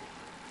gros.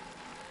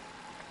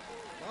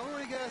 Bravo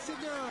les gars, c'est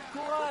bien.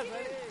 Courage,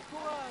 allez,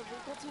 courage, on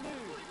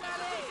continue.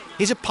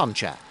 He's a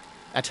puncher,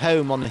 at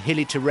home on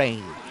hilly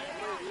terrain.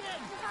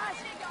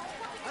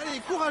 Allez,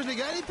 courage les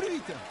gars, allez plus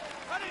vite.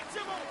 Allez,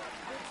 c'est bon.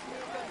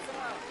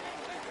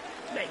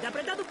 Lâchez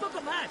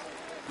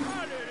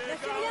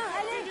rien,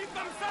 allez. Continue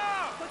comme ça.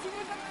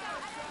 Continuez comme ça.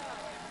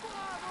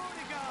 Bravo,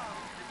 les gars.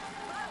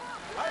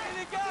 Allez,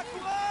 les gars,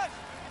 courage.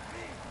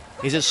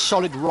 He's a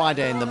solid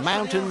rider in the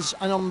mountains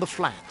and on the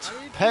flat,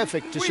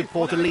 perfect to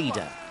support a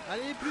leader.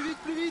 Allez, plus vite,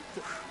 plus vite.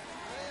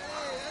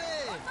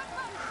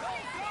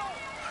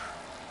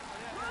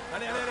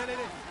 Allez, allez, allez. Allez, allez, allez, allez.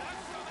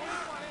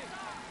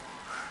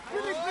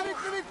 Plus vite, plus vite,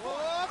 plus vite.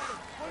 Hop.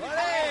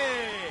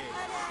 Allez.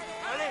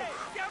 Allez,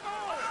 c'est bon.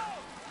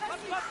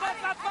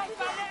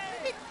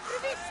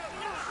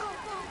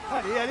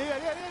 Allez, allez,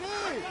 allez, allez,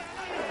 allez.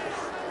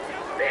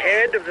 The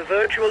head of the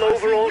virtual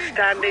overall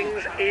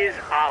standings is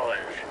ours.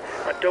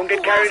 But don't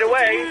get carried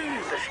away.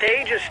 The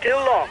stage is still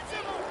long.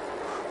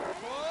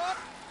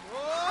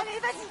 Allez,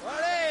 vas-y.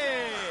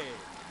 Allez.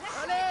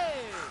 Allez.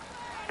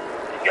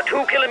 You're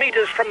 2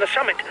 kilometers from the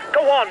summit.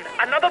 Go on,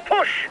 another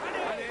push.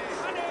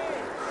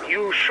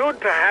 You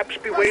should perhaps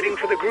be waiting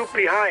for the group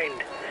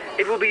behind.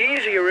 It will be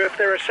easier if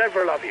there are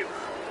several of you.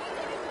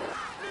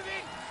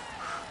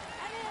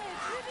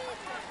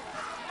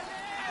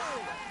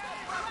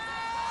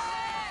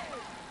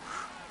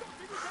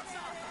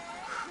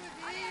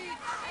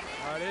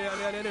 Allez,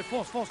 allez, allez, allez,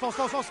 fonce, fonce, fonce,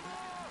 fonce, fonce.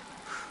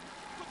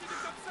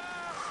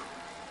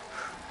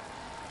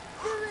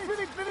 Plus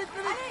vite, plus vite,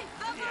 plus vite.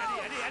 Allez,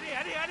 allez, allez, allez,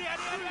 allez,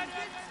 allez, allez,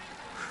 allez.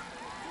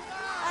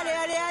 Allez,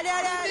 allez, allez,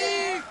 allez,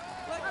 allez.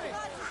 Allez,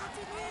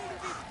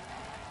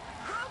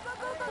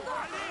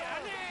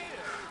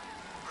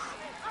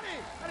 allez.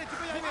 Allez, tu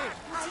peux y arriver.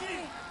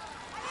 Allez.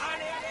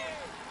 Allez, allez.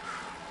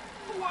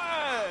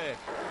 Ouais.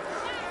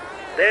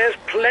 There's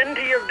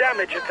plenty of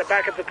damage at the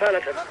back of the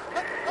peloton.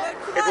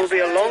 It will be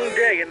a long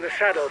day in the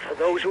saddle for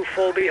those who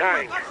fall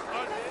behind. Hop,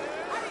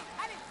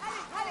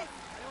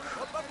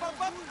 hop, hop,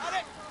 hop.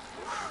 Allez.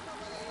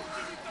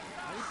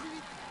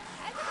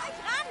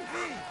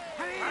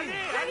 Allez,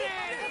 allez.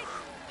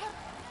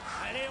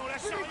 Allez, on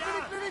lâche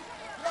rien. Plus vite.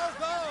 Let's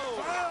go.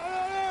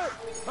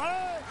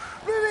 Allez.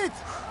 Plus vite.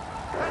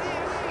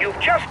 You've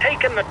just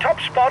taken the top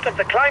spot of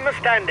the climber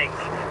standings.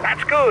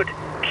 That's good.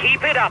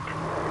 Keep it up.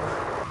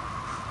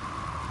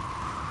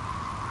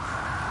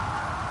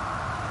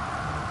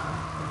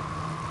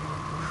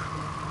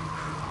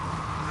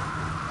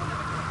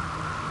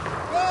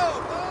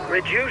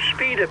 Reduce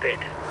speed a bit,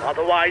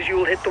 otherwise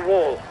you'll hit the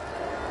wall.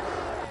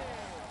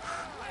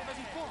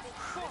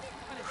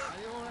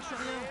 Allez, on lâche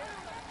rien.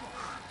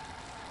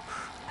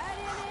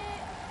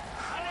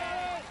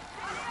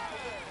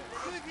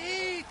 Plus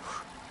vite.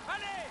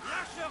 Allez,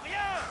 lâche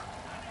rien.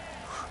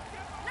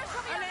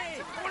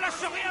 Allez, on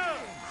lâche rien.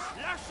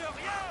 Lâche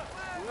rien.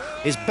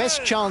 His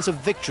best chance of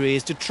victory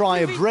is to try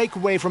a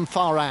breakaway from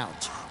far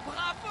out.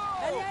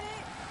 Bravo.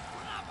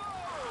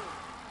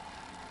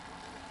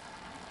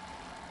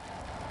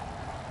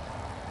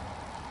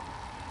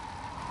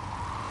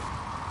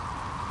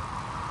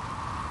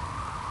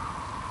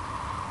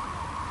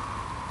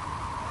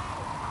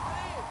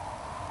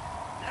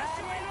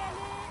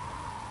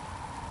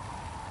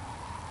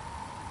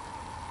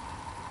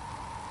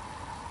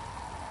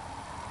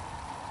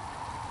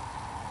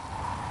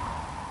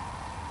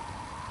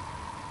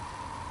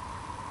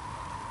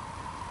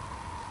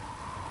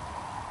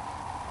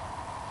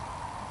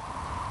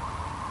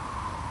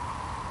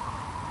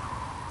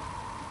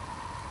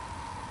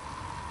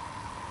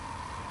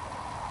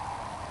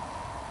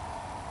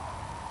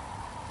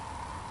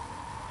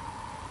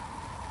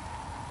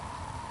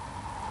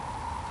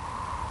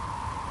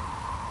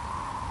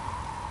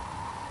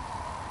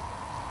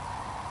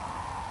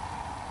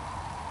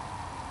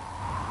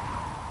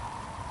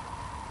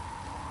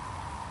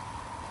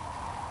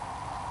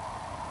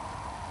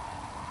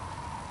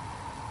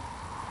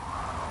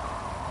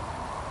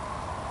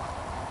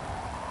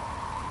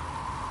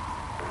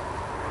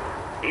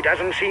 He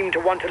doesn't seem to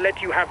want to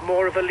let you have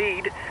more of a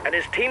lead, and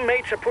his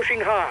teammates are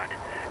pushing hard.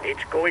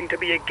 It's going to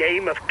be a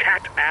game of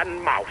cat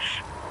and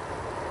mouse.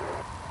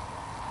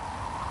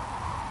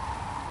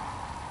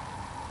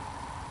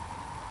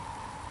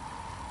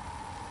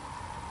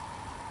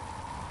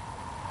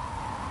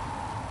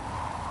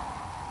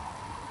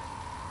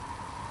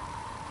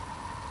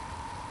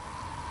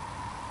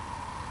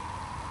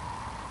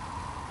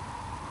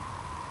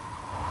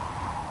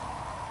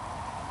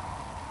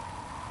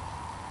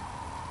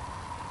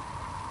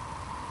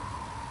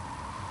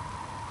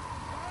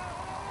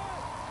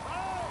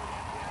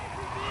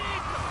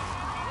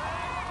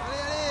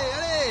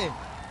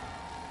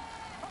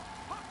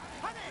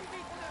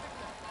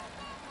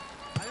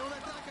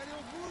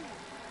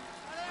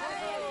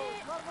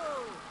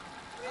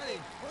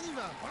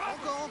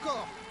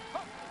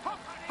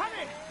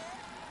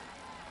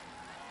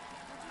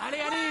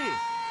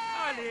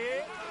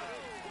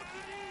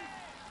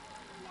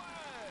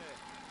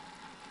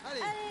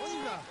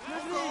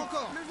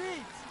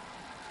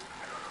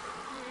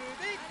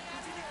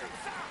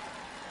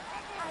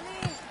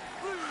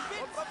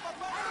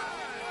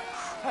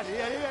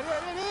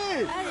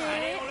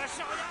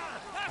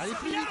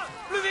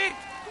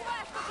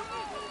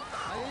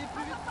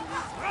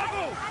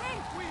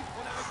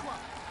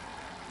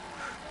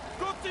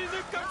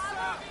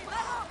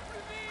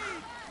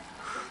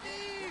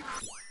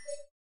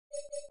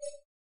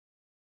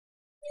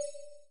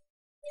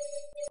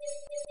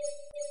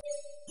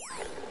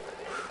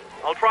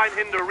 I'll try and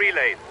hinder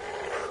relays.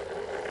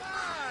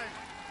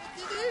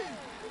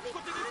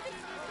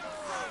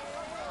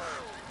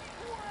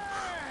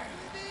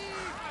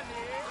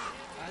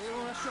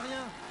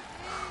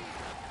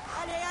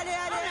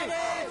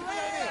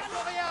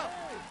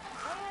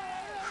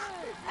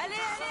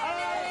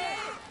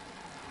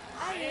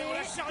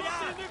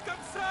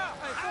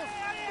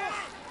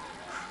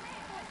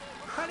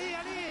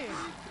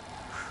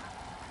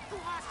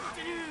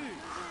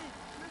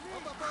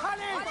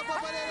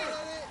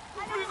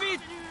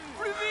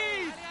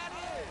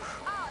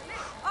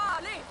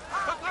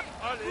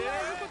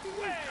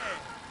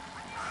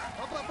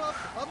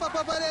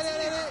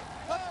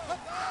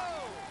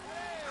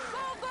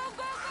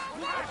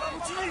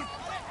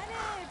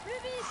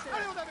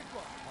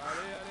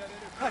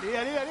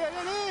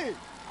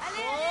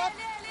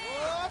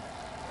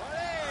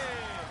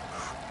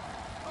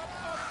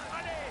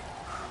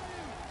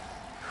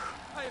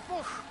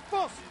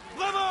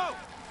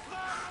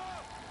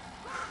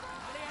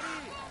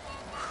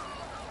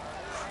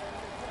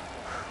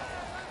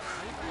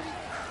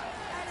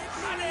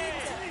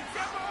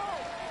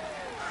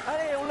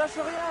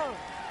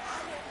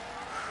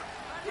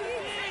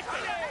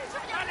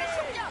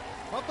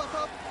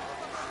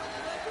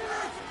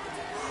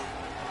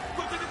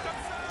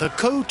 The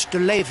Côte de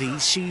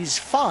Lévis sees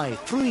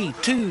 5, 3,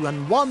 2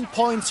 and 1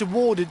 points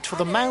awarded for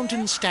the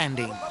mountain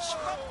standings.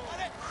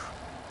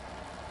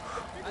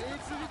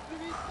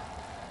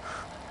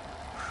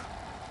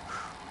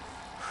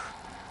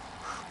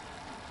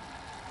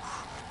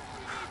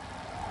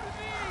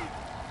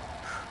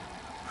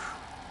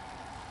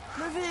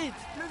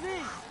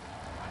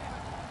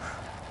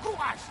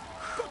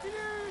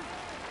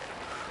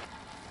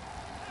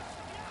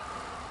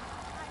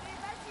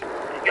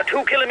 You're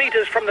 2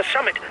 kilometers from the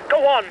summit.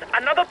 Go on,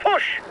 another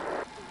push!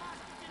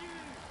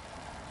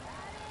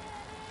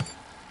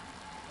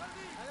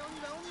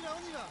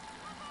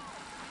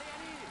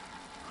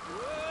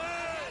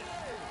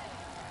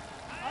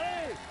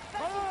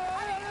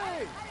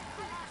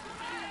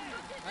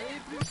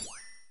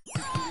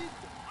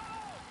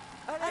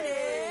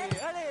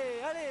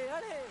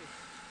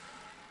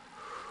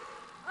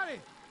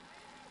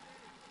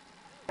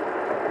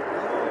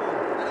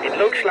 It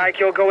looks like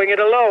you're going it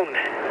alone.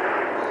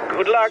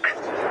 Good luck.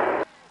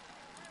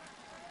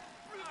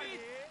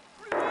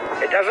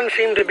 It doesn't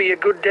seem to be a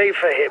good day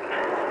for him.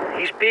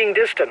 He's being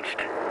distanced.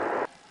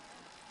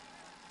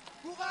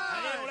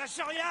 Allez, on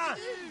lâche rien.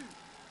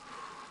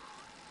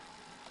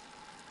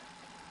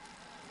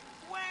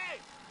 Ouais.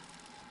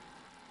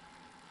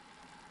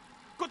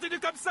 Continue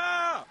comme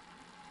ça.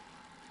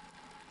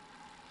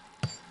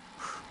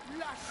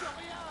 Lâche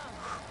rien.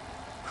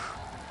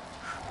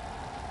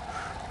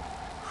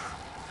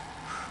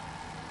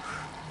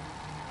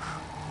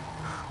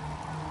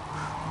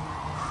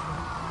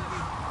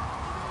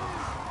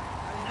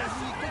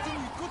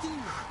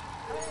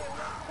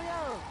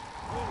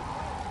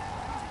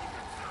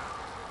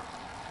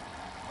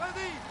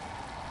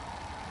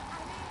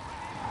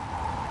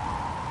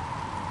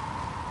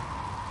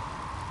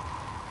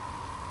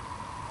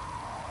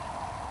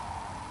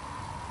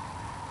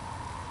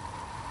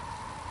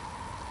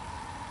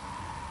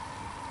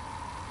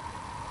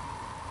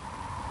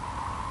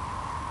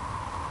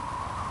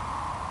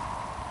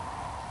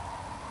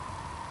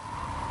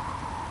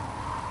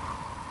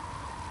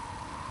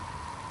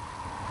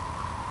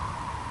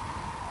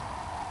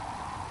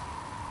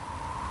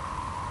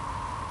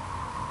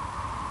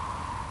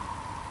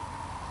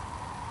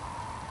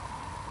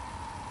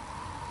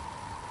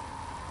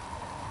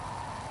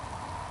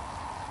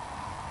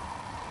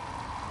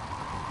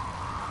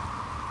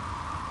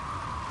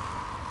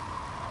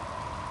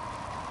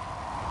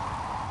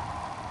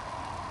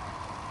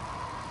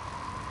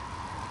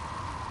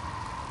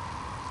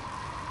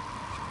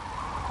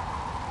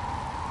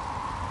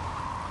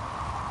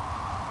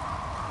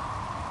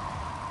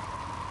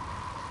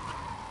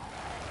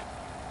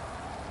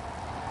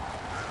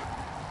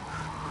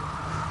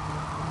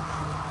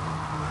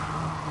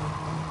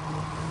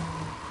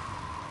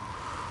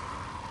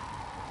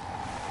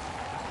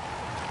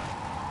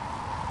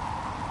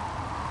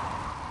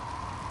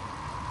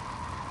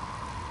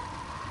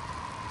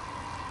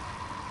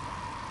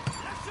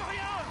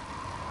 rien.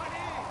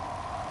 Allez.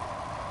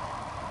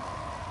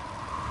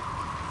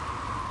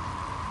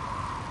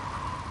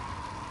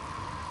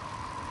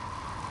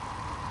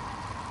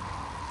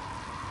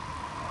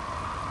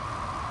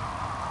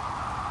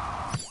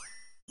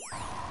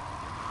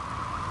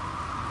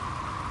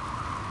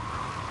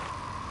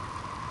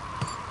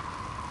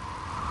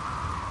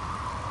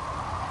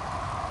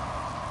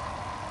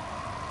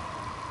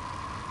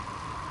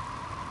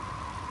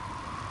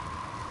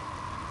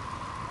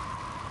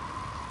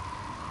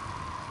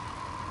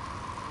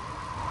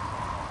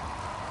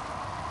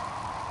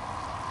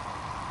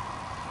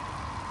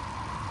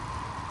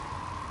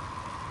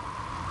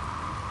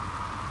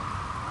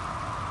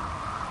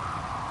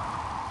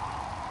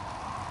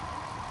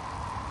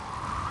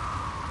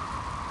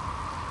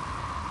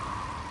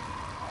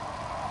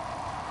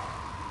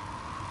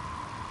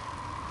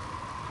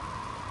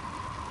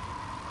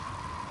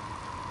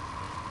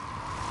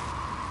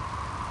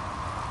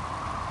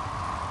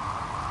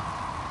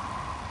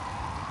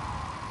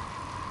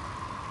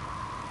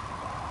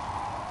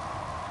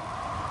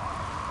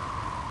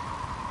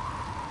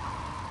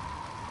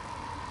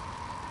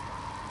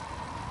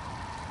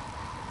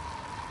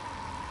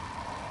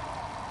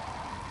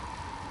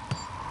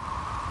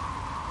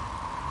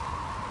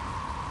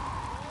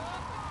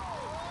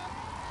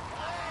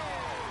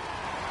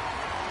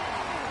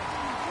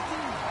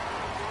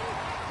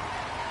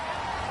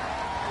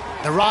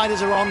 The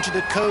riders are on to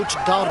the Coach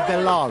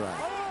d'Arbellara,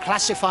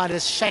 classified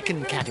as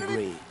second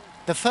category.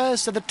 The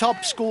first at the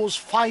top scores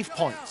 5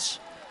 points.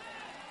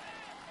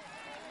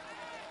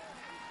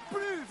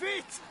 Plus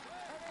vite.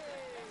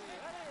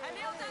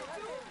 Allez, on donne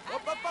tout.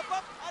 Hop, hop, hop,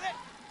 hop. Allez.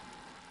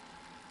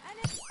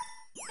 Allez,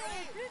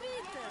 plus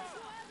vite.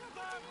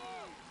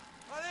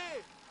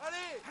 Allez,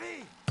 allez.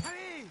 Allez,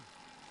 allez.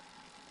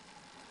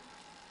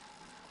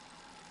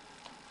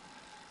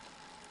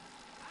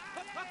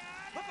 Hop, hop,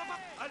 hop, hop,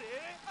 hop. Allez,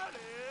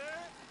 allez.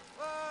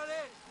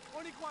 Allez.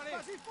 On y croit, allez.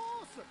 Vas-y,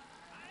 fonce.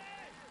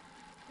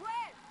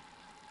 Ouais.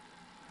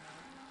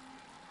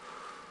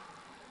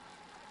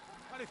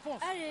 Allez,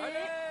 fonce. Allez.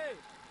 Allez.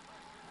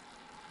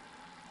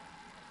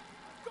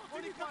 On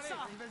y Continue croit, comme allez. ça.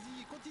 Allez,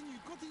 vas-y, continue,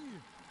 continue.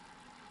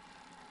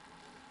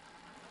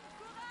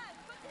 Courage,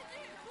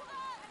 continue,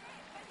 courage.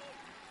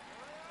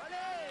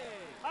 Allez.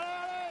 Allez,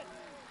 allez.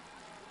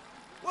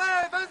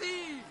 Ouais, vas-y.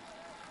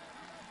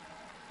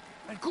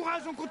 Allez,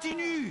 courage, on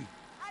continue.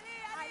 Allez,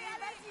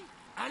 vas-y.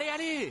 Allez,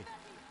 allez.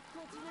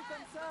 Continue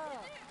comme ça.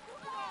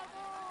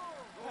 Bravo.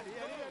 Allez,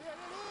 allez, allez,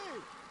 allez.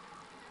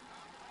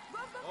 Go,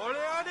 go, go.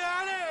 Allez, allez,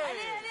 allez.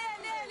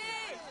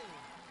 Allez.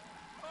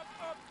 Hop,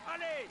 hop,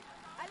 allez.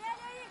 Allez.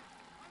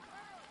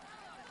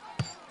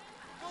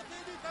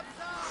 Continue comme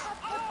ça.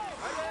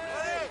 Allez,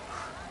 allez.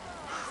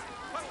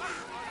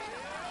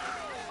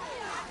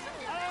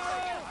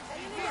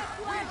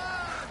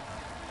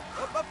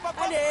 Hop, hop, hop, hop.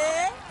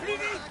 Allez. Plus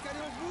vite.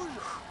 Allez, on bouge.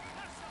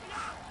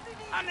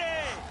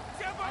 Allez.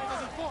 C'est bon. Allez,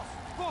 vas-y, fonce,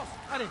 fonce.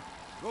 Allez.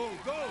 Go,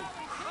 go.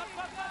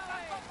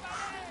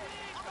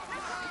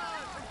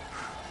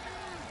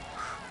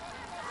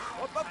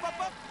 Hop, hop, hop,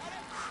 hop.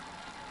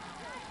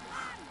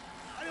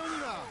 Allez, on y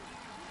va.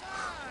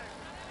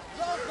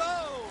 Go, go.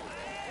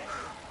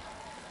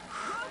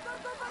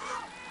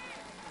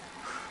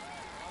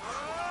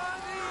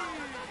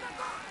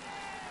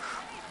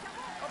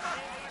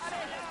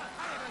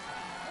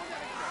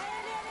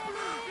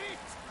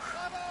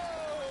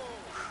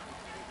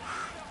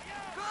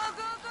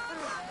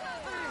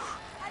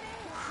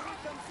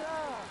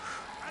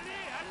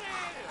 Allez,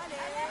 allez.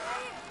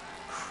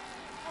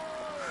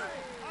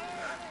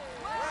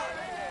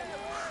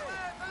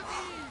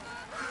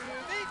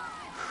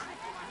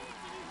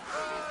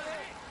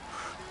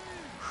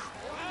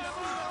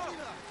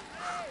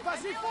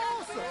 Vas-y,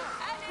 fonce.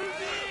 Plus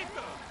vite.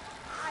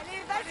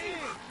 Allez, vas-y.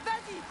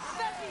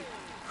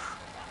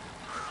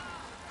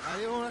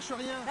 Allez, on lâche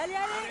rien. Allez.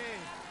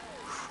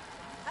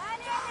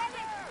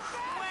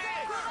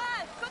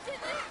 Courage,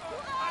 continue,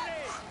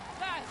 courage.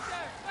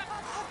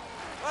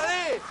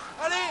 Allez,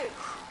 allez.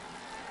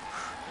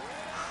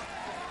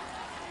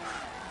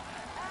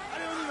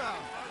 Allez, on y va.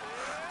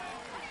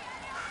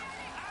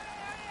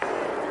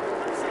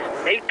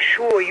 Make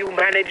sure you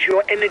manage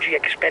your energy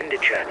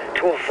expenditure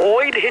to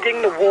avoid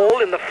hitting the wall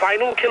in the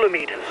final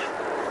kilometers.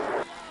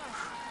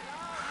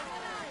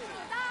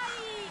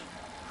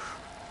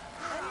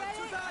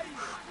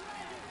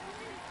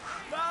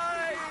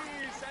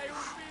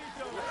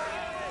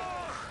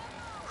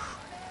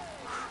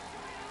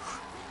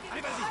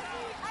 Allez, vas-y.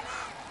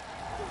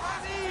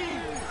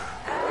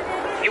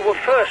 You were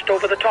first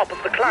over the top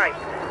of the climb.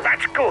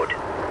 That's good.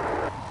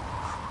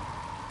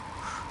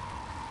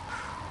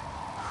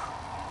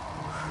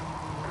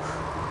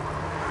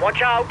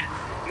 Watch out.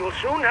 You'll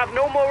soon have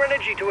no more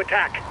energy to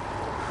attack.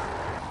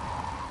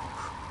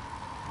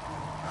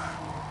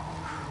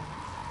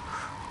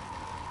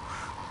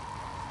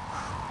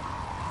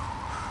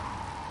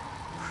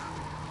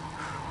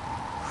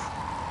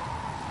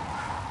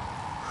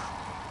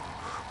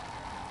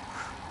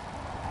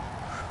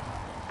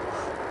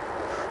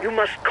 You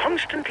must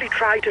constantly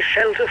try to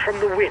shelter from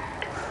the wind,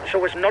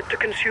 so as not to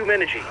consume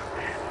energy.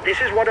 This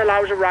is what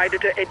allows a rider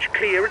to edge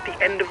clear at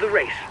the end of the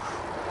race.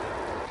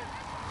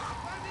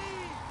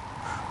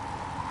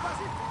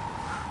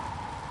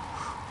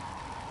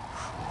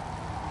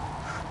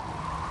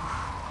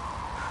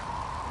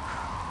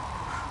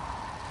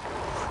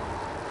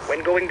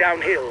 When going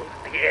downhill,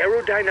 the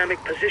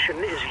aerodynamic position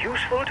is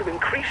useful to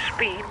increase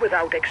speed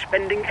without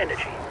expending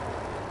energy.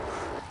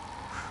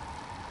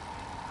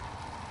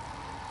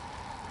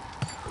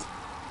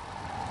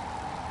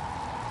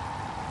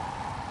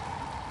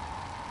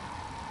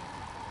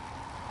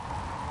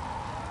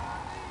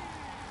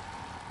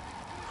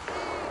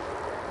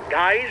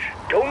 Guys,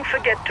 don't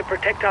forget to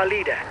protect our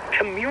leader.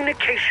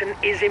 Communication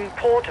is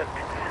important.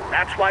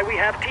 That's why we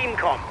have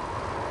TeamCom.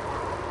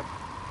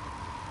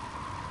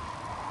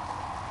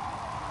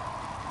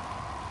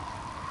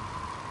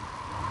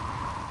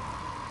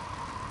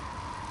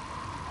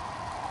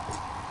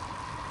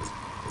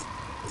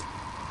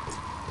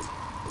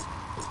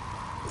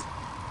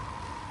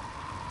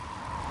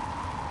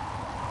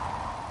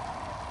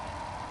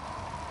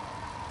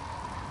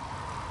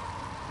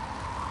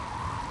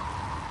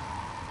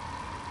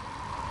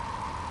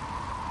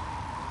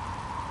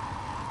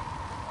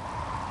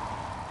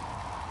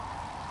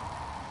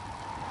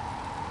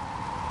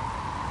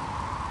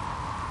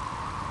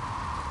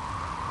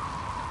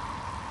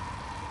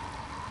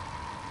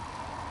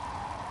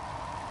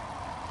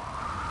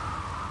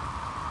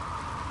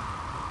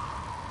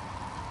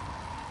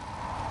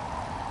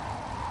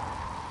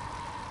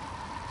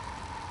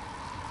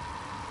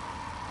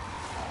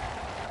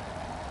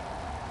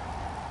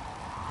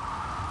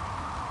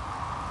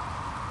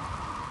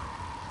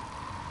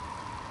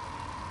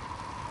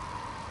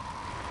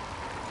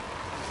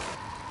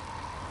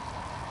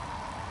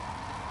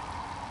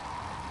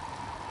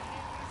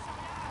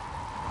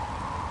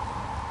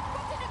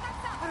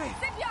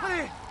 C'est bien.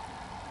 Allez.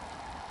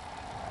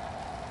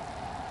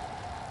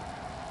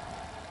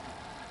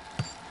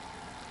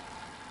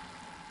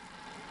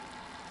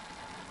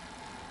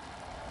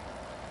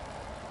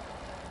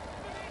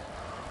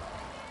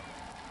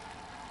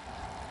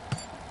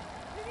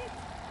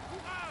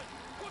 Courage!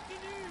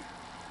 Continue!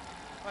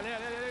 Allez,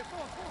 allez, allez,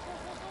 fonce, fonce,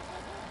 fonce, fonce, fonce,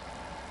 fonce.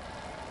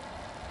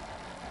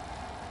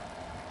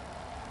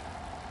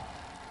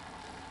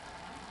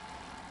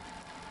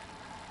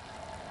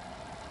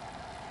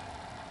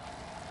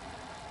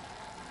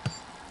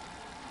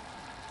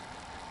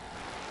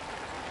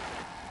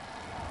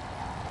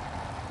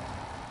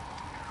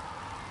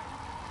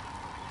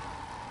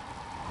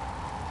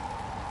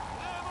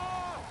 Bravo!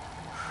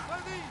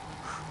 Vas-y!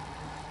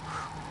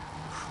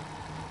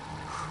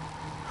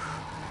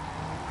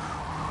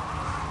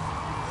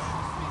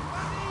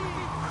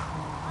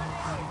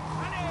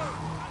 Allez!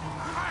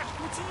 Courage,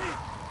 continue!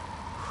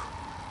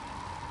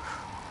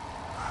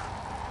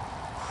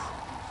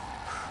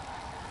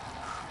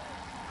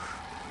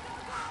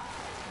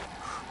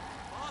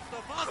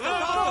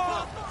 Bravo!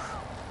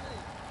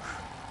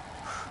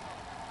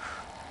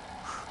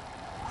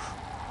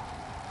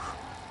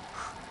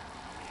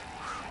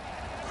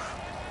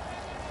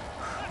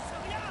 Lâche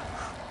rien!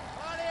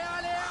 Allez,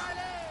 allez,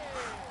 allez.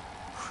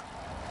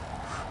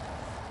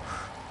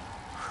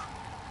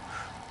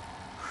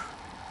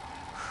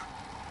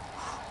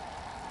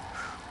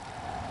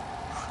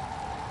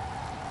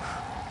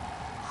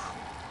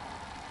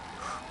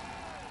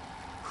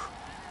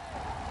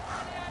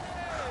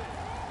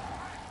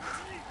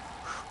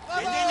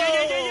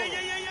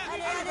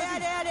 Allez,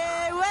 allez,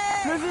 allez,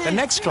 ouais. The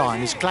next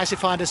climb is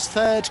classified as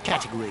third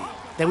category.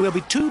 There will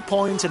be 2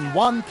 points and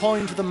 1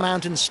 point for the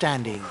mountain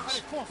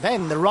standings.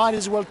 Then the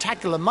riders will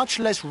tackle a much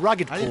less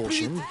rugged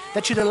portion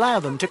that should allow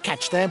them to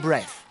catch their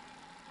breath.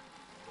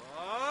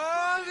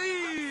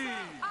 Vas-y!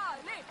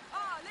 Allez,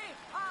 allez, allez.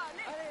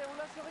 Allez, on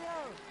lâche rien.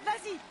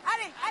 Vas-y,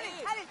 allez,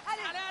 allez, allez,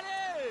 allez. Allez,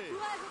 allez!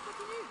 Courage, on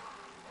continue.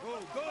 Go,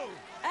 go!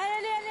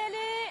 Allez, allez,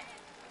 allez.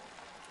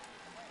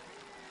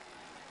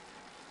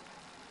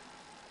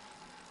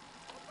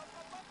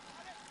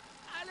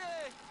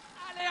 Allez!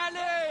 Allez,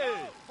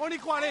 allez! On y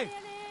croit, allez.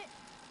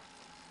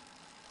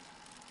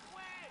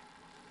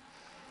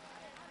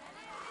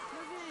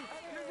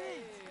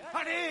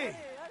 Allez, allez.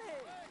 Allez.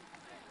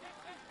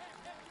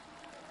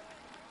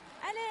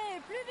 Allez,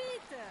 plus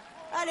vite.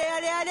 Allez,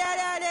 allez, allez,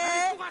 allez, Allez,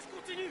 allez. courage,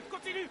 continue,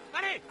 continue!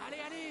 Allez!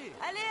 Allez, allez!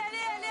 Allez,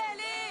 allez, allez,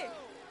 allez.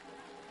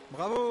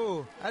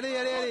 Bravo. Allez,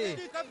 allez, allez.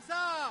 Continue comme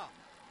ça!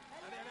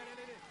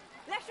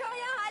 Lâche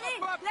rien, allez,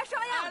 lâche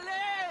rien.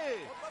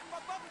 Allez!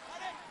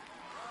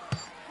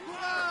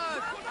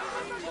 Courage!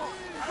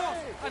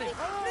 Allez.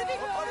 Plus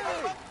vite.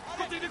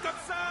 Continue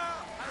comme ça!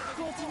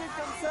 Continue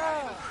comme ça.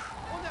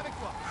 On est avec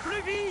toi!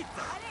 Plus vite!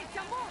 Allez,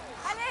 tiens bon.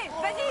 Allez,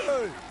 vas-y.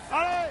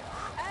 Allez.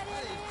 Allez,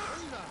 allez.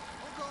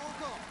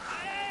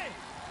 Allez!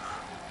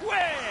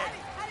 Ouais!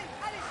 Allez,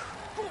 allez.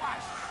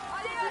 Courage!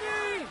 Allez,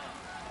 allez.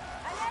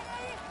 Allez,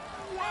 allez.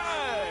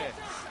 Ouais!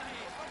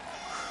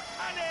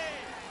 Allez!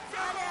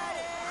 Allez,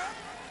 allez.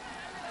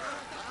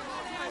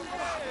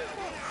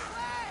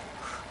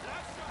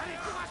 Allez,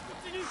 courage,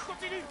 continue,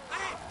 continue!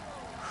 Allez!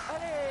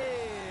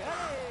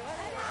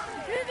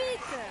 Plus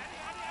vite.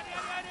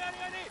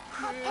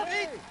 Plus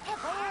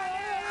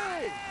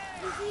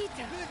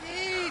vite.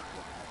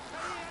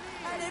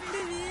 Allez,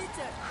 plus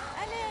vite.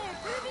 Allez,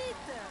 plus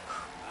vite.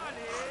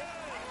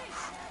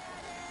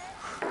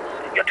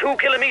 You're 2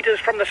 kilometers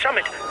from the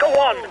summit. Go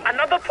on,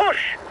 another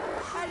push.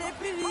 Allez,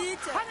 plus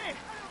vite. Allez.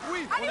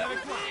 Oui, on est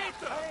avec toi.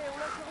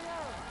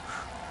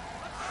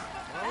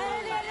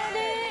 Allez, allez,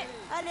 allez.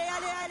 Allez,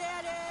 allez, allez,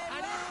 allez.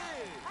 Allez.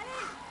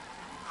 Allez.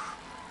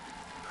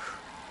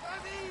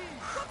 Vas-y.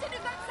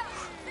 Continue comme ça.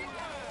 C'est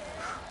bien.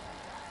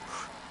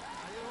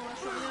 Allez, on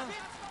lâche rien.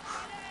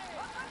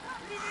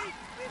 Plus vite.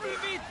 Plus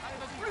vite.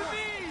 Plus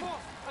vite.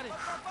 Allez,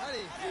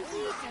 allez. Plus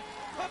vite.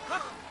 Hop,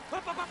 hop,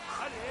 hop, hop, hop.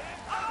 Allez.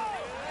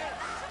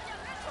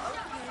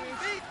 Plus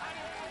vite.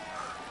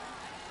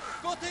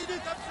 Continue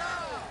comme ça.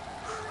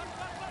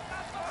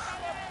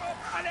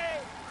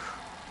 Allez.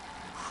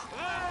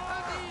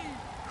 Vas-y.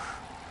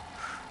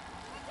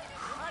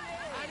 Allez,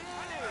 allez,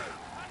 allez.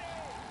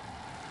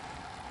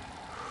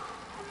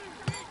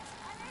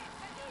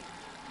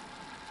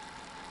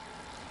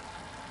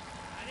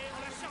 Allez, on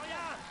lâche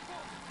rien.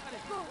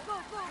 Go, go,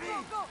 go, go,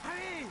 go.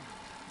 Allez.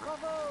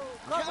 Bravo.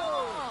 Bravo.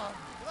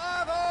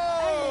 Bravo.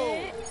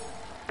 Allez.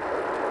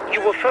 You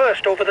were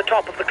first over the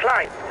top of the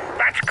climb.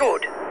 That's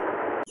good.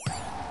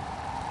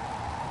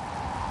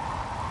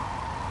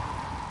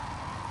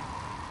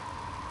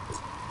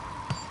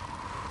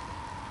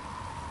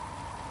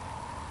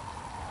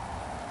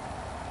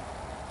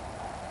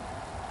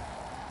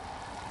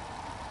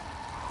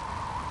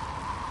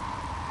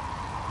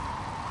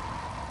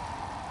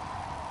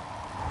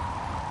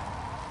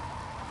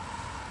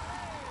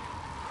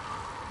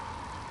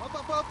 Hop,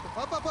 hop, hop,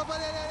 hop, hop, hop,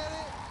 allez, allez,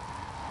 allez.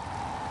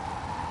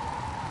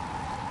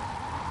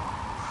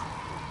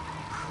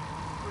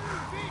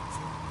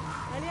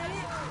 Allez,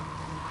 allez.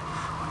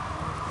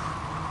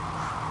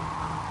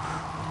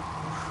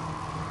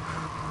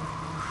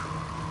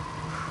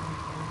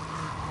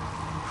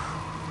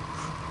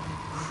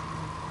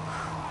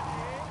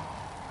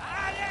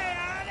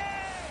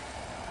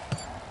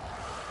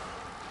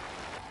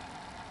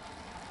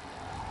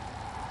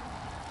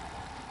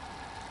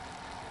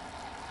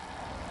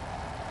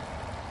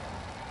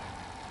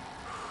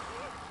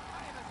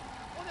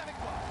 On est avec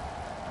toi.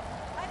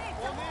 Allez,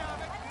 On c'est bon. est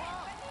avec Allez, toi.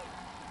 vas-y.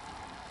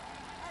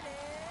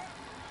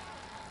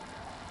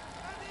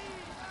 Allez.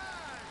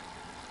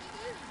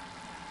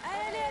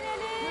 Allez, allez,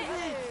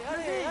 allez.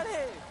 Allez,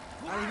 allez.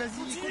 Allez,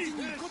 vas-y,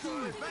 continue,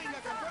 continue.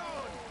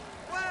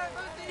 Ouais,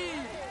 vas-y.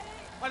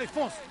 Allez,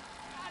 fonce.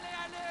 Allez,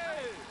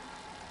 allez.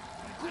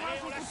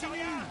 Courage, on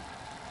continue.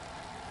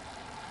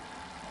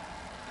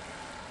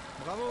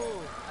 Bravo.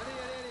 Allez,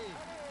 allez, allez.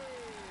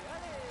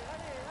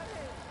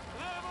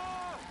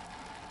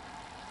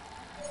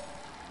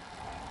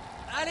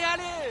 Allez,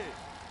 allez. Allez,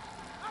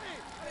 allez,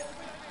 tu peux y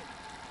arriver.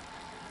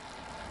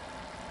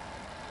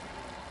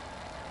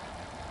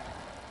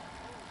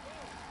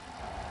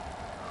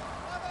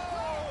 Bravo.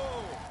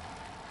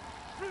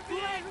 Plus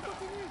vite. Ouais, je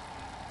continue.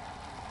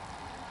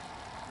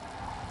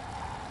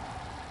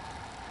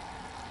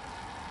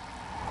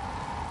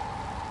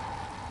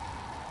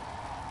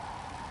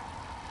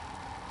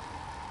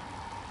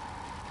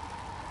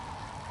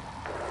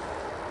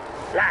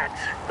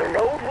 Lads, the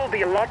road will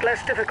be a lot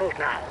less difficult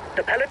now.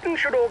 The peloton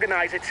should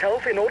organize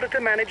itself in order to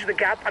manage the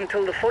gap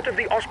until the foot of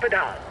the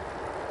Hospital.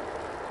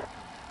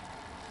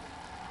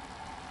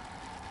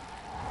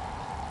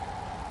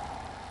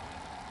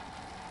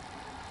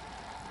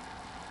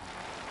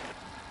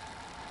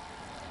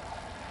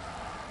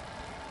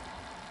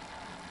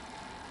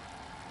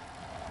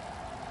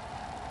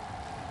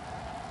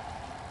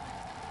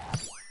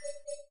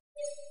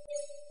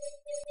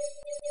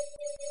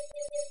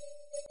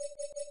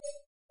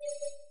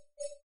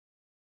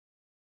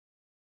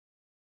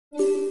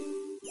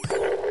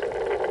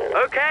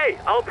 Okay,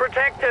 I'll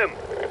protect him.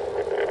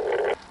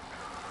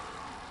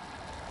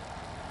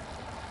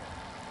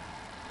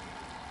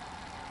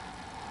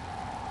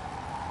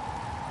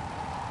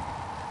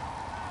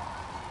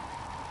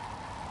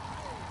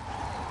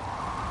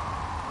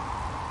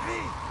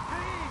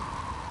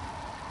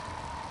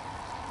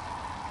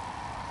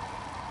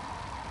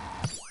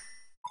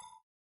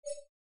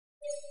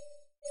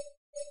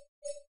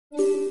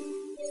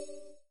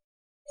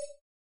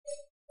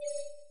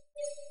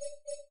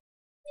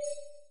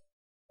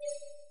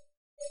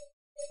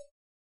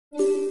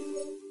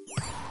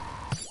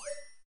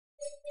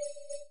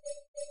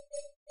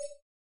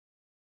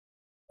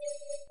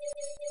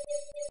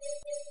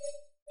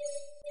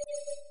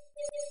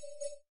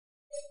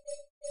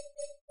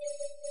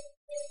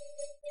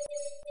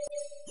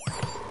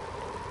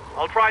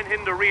 I'll try and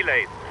hinder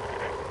relays.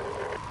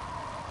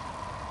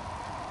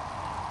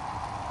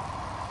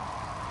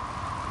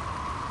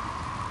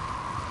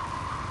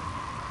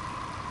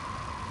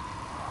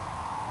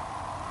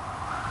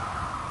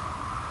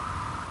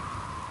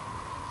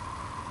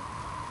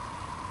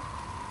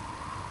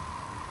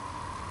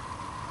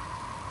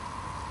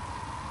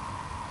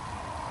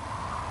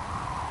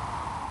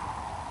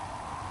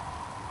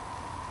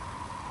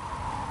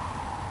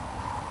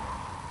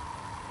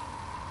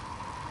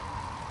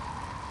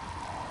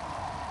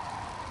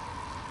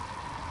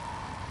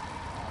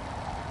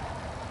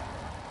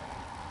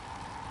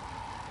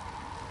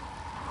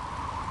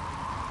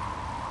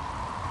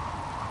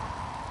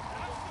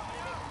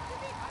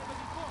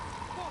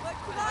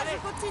 Allez,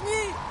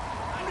 continue.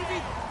 Plus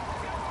vite.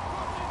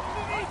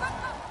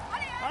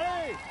 Allez,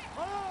 Allez.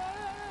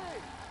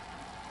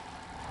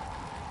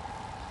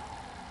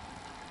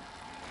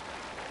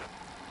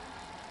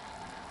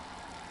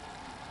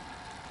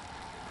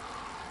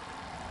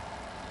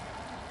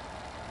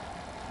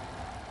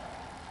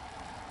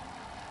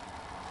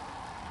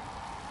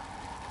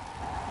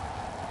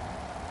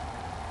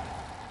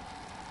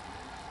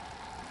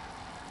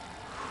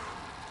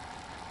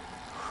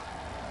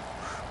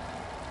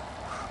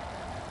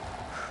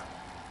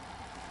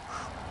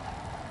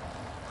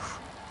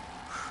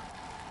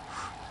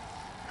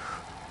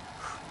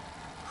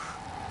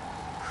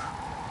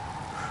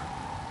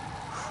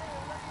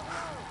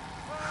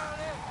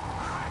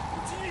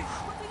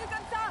 continue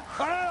comme ça.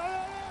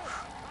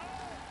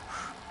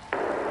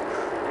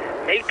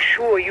 Make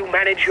sure you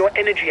manage your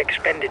energy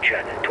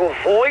expenditure to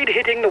avoid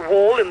hitting the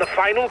wall in the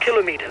final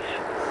kilometers.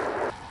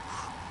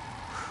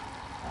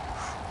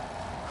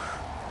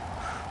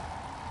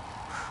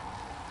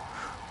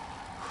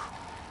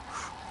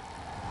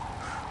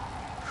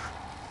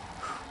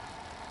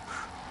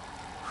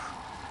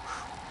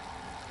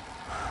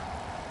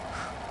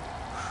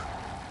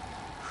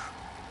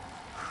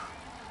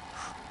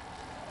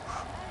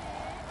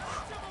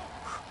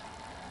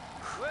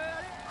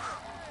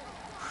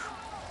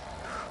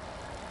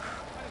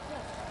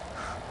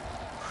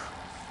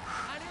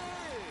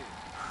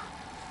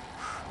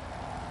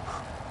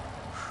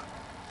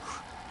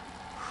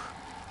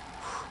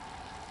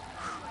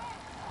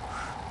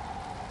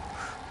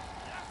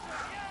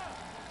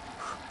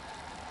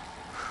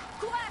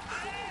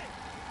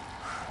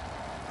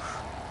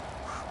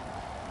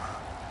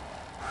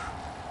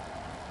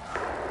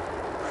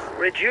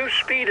 Reduce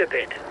speed a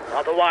bit,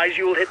 otherwise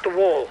you'll hit the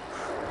wall.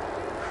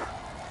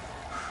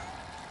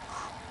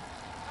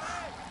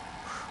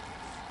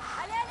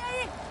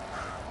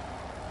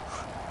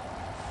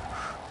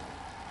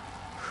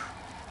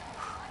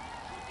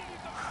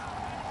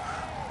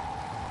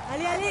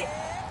 Allez. Allez.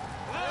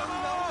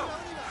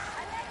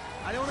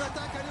 Allez, on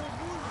attaque, allez, on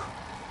bouge.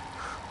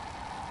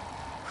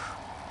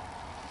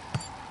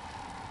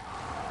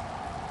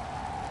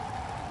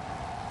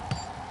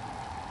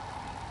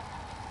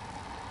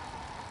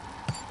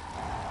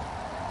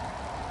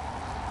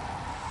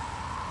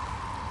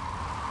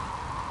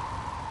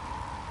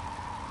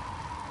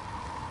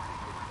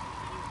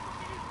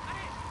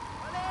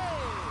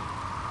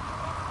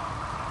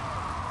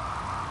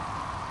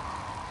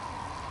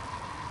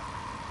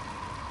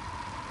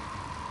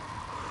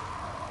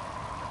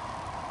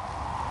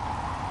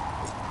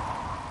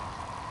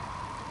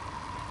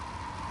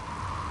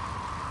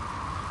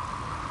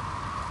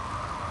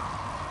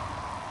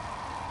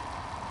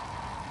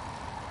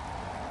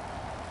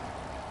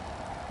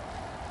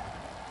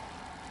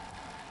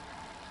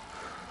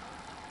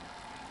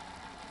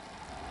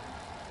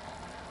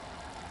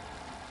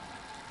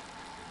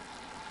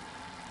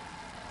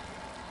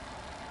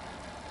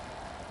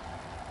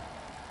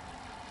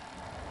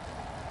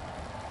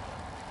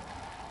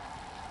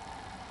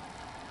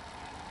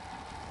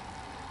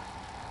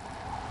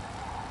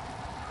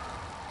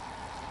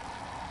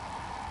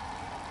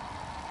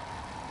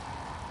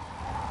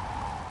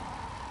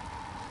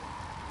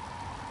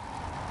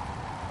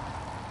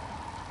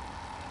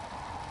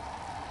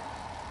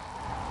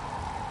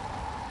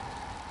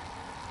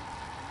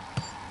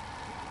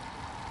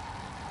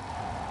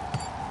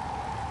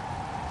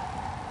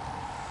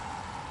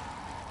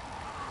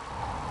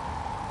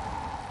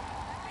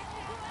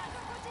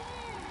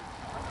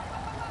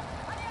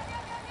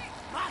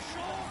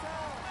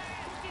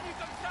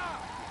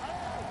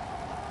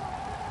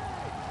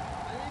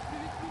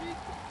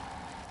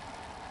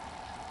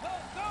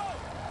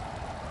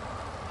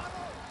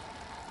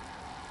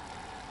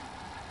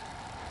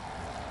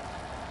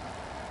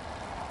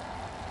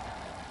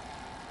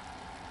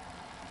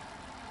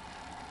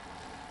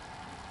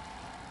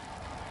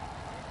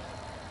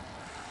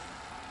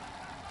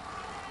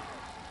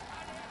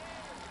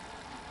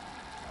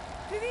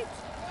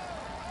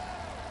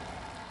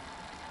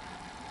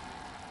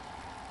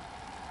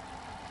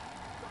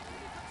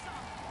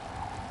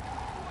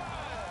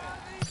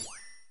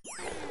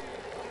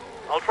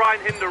 I'll try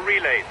and hinder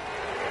relays.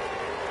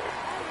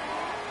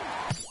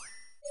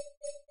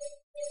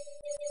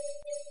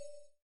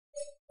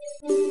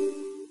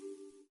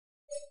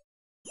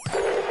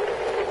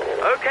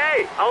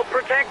 Okay, I'll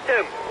protect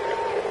him.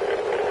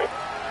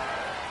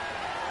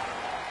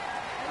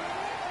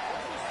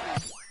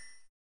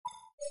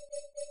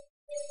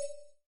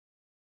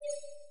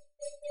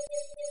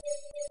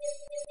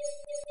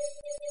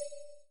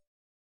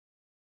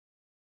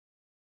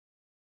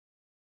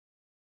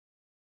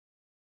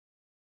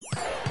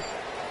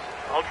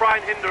 I'll try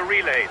and hinder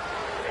relays.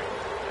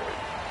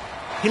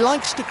 He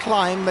likes to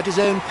climb at his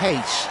own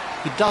pace.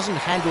 He doesn't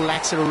handle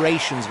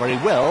accelerations very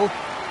well,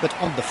 but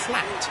on the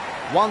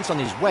flat, once on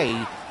his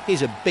way,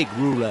 he's a big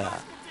ruler.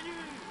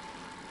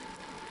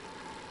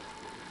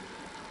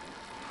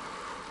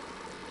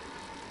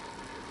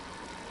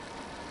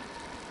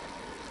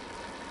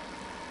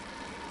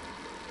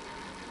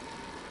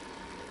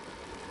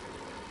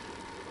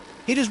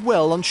 He does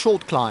well on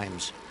short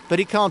climbs, but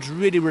he can't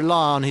really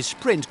rely on his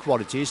sprint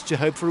qualities to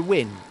hope for a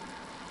win.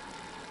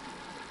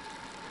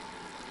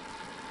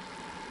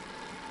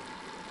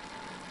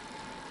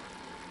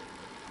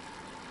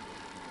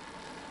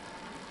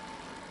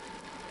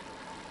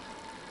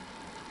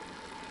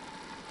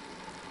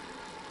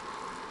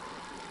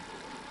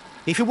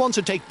 If he wants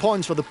to take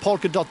points for the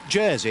polka dot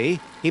jersey,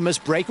 he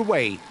must break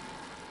away.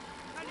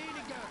 Allez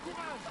les gars,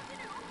 courage.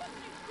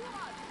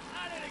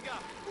 Allez les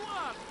gars,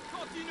 courage.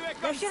 Continuez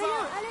comme Lâchez ça.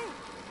 rien, allez.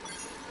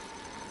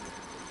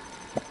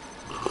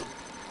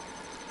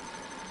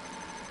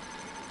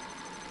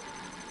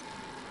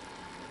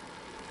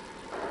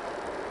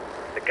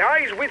 The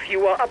guys with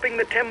you are upping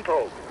the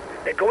tempo.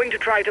 They're going to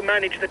try to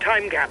manage the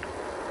time gap.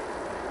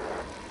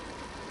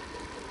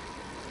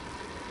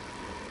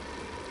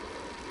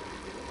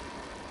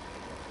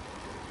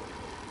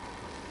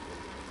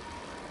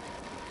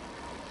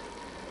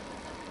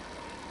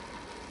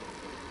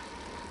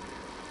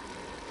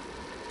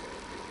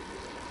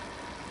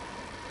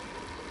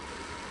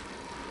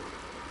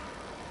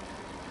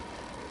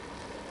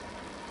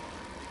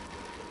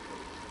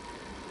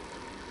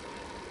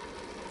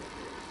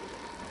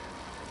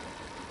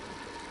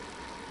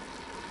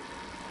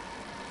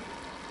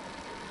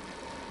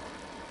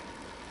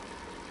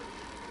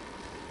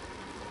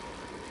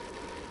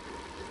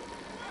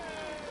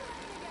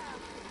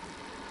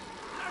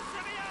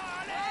 Lâchez rien,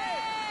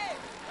 allez.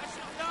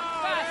 Lâchez rien.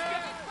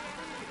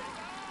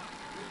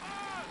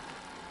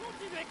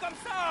 Continuez comme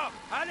ça.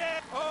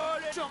 Allez. Oh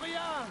les gens,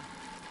 rien.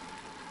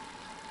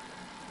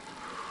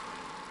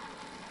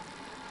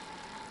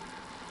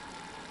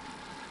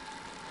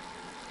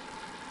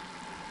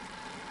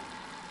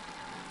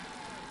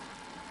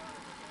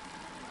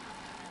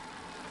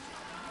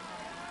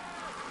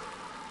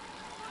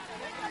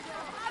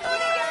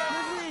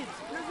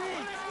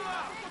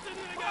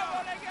 Continue les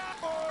gars.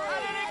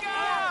 Allez les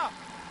gars.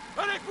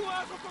 Allez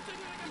courage, on continue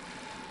les gars.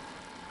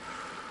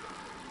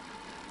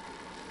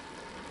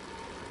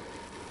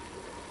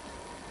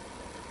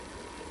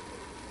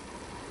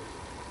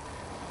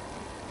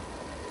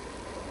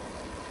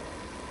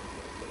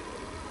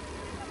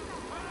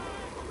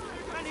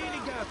 Allez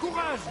les gars,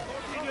 courage.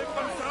 Continuez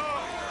comme ça.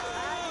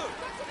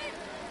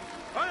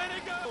 Allez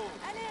les gars.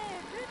 Allez,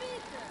 plus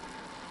vite.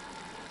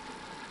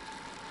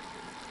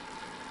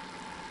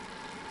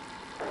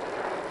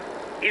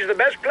 He's the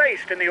best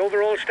placed in the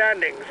overall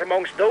standings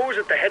amongst those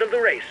at the head of the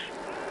race.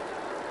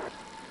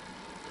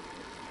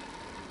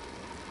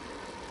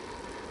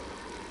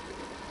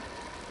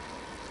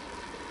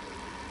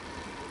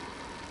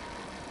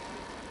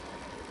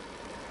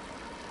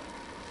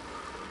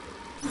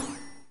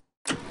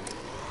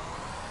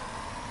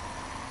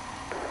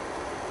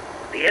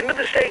 The end of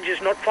the stage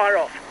is not far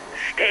off.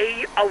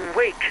 Stay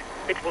awake.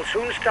 It will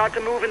soon start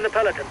to move in the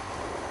peloton.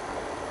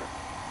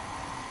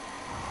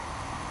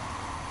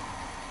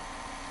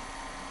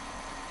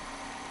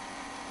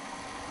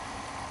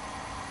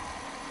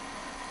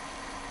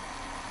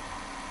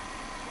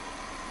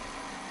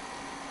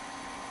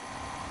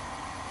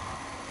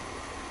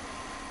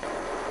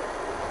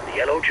 The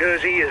yellow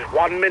jersey is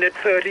 1 minute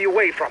 30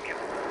 away from you.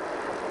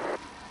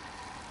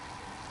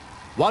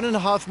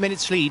 1.5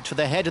 minutes lead for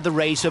the head of the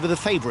race over the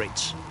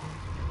favourites.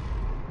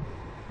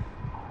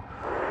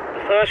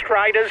 The first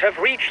riders have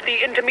reached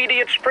the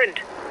intermediate sprint.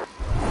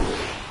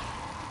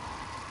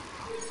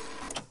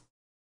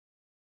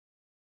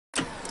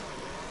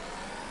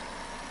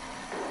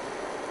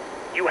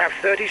 You have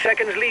 30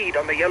 seconds lead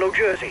on the yellow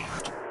jersey.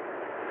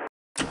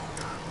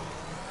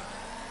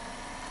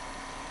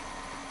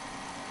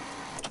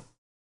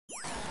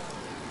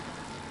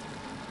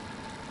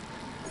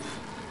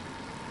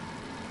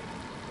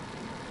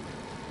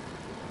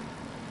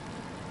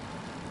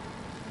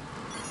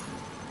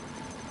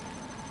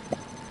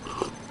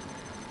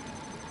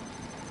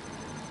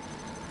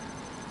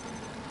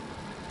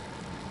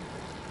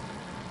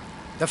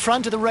 The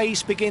front of the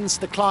race begins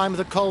the climb of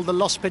the Col de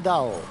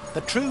l'Hospital, the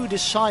true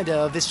decider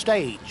of this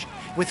stage,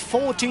 with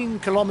 14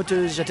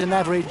 kilometres at an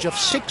average of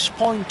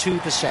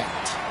 6.2%.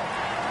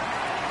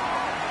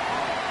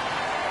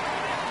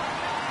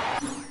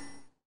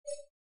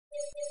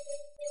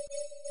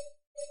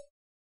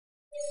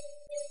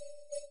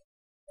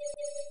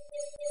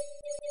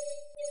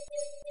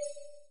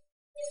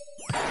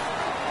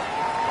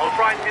 I'll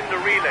try and pin the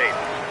relay.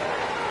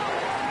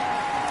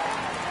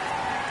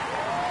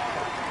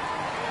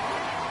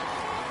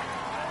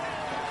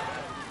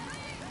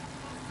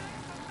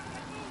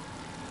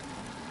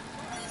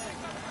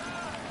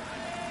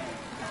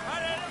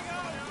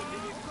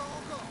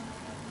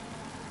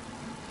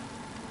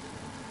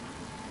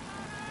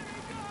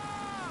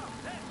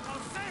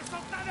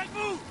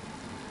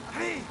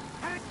 Allez,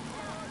 allez.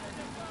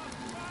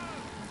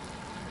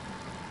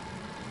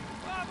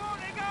 Bravo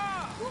les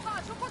gars.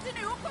 Courage, on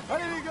continue, on continue.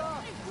 Allez les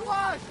gars,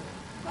 courage.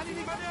 Allez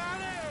les gars.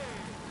 Allez.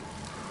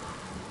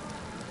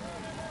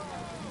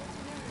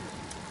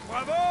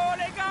 Bravo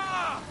les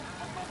gars.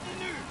 On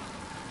continue.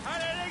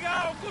 Allez les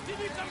gars, on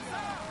continue comme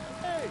ça.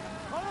 Allez,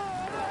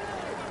 allez,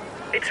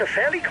 allez. It's a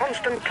fairly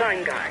constant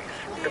climb, guys.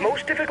 The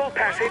most difficult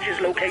passage is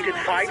located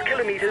 5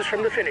 kilometers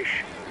from the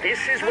finish. This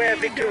is where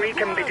victory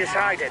can be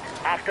decided.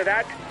 After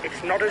that,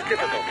 it's not as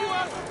difficult.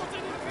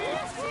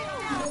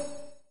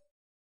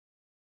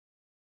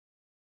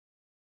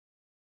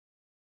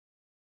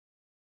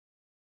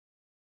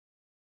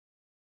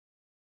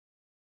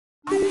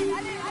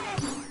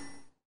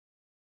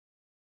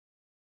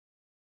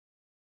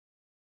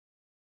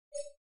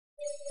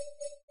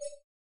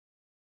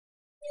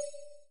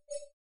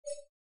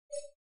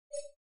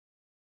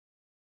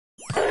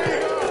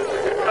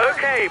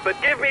 Okay, but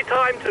give me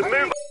time to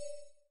move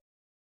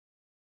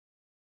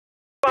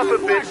up a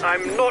bit.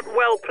 I'm not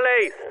well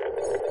placed.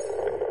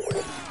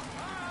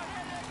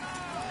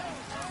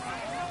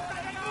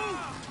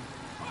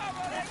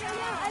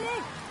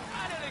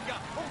 Allez les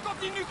gars, on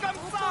continue comme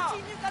ça.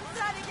 Continue comme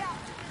ça, les gars.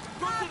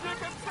 Continuez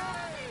comme ça.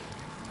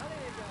 Allez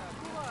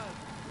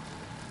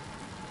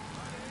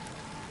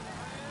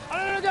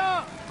les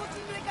gars!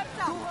 Continuez comme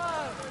ça.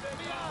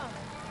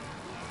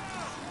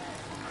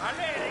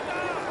 Allez les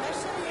gars.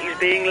 He's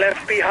being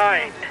left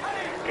behind.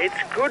 It's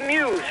good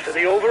news for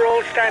the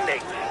overall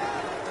standings.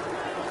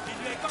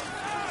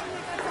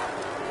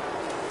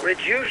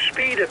 Reduce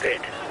speed a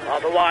bit,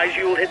 otherwise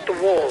you'll hit the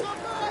wall.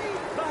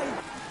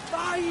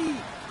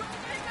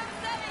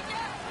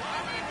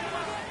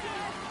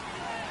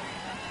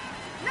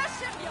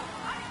 Lâchez rien.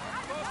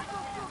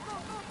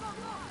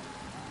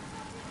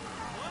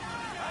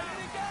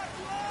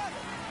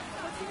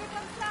 Continuez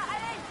comme ça,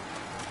 allez.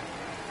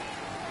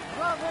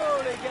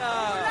 Bravo les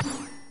gars!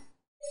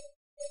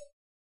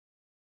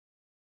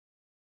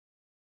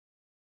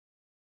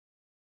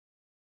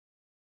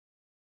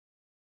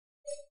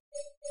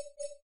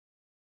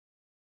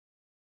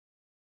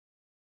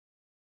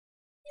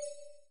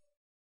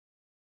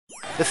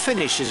 The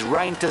finish is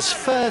ranked as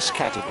first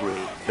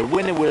category. The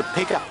winner will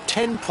pick up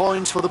 10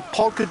 points for the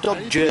polka dot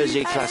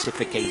jersey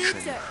classification.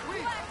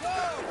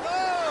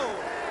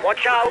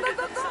 Watch out!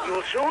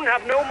 You'll soon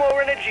have no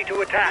more energy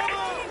to attack.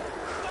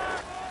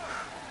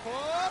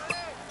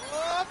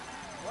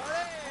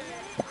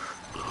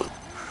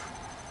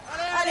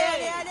 Allez,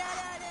 allez, allez, allez.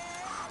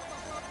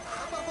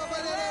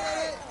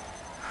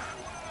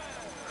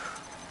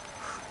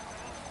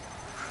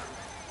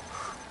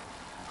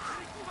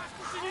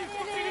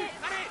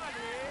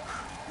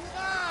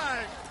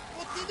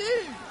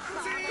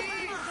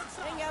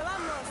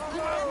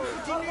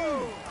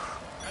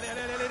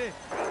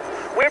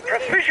 We're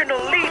provisional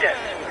leaders.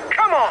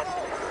 Come on,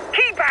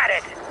 keep at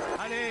it.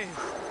 Allez!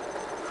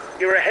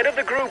 You're ahead of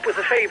the group with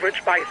the favorites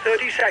by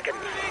 30 seconds.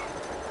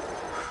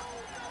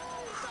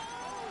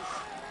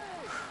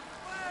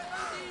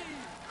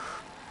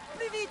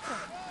 Plus vite.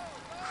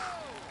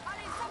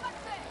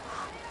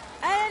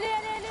 Allez,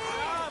 allez, allez.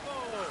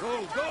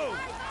 Go, go!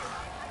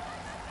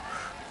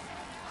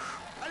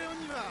 Allez,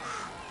 on y va!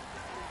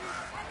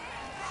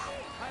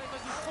 Allez,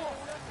 vas-y,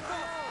 fonce.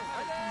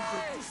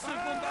 Allez, 10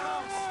 secondes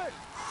d'avance.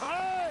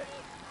 Allez!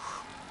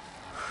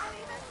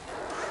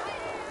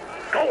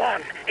 Go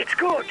on, it's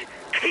good.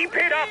 Keep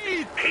it up.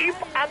 Keep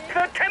up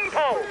the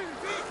tempo.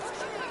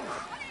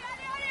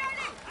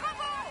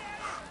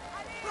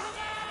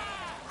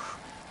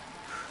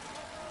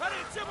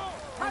 Allez, c'est bon.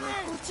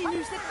 Allez,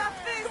 continue, c'est pas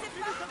fait,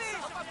 c'est pas fait.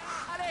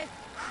 Allez.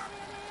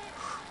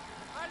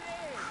 Allez,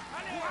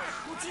 allez. Courage,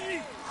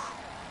 continue.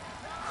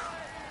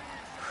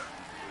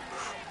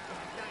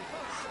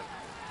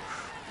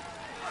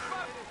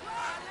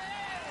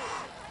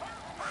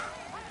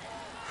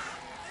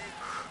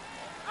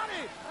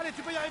 Allez! Allez,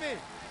 tu peux y arriver!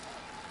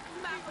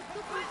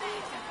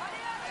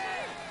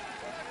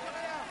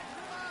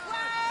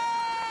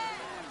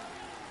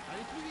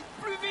 Allez, plus vite!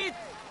 Plus vite.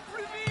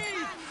 Plus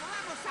vite.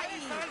 Allez,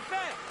 ça va le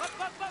faire. Hop,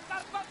 hop, hop,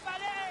 hop, hop,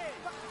 allez.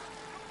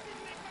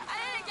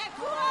 Allez, les gars,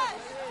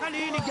 courage.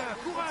 Allez, les gars,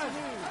 courage!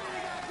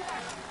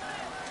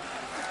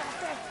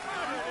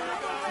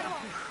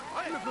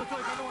 Allez, le peloton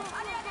est pas loin!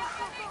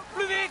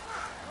 Plus vite.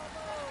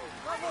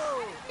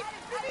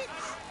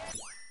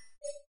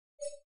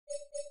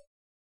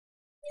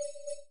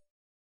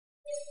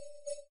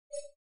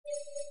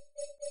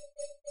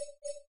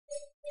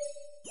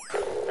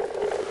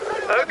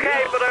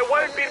 Okay, but I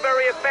won't be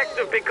very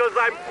effective because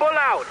I'm full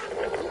out.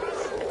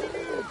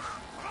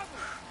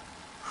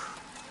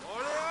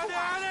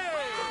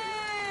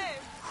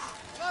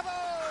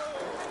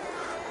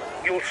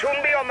 You'll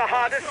soon be on the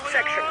hardest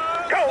section.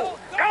 Go,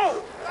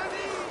 go!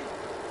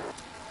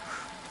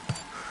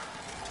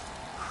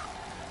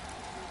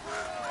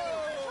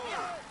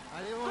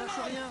 Allez, on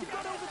lâche rien!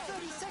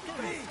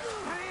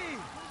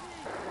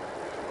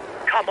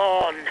 Come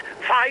on,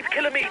 5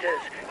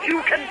 kilometers.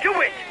 You can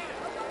do it.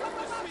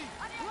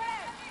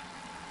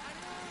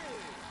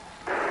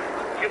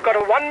 You've got a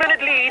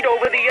 1-minute lead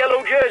over the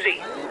yellow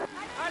jersey.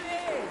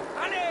 Allez,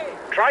 allez.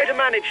 Try to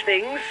manage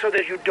things so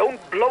that you don't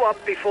blow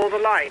up before the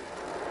line.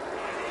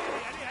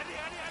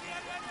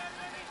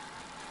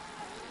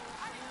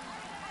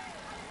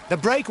 The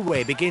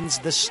breakaway begins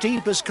the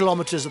steepest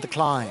kilometres of the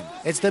climb.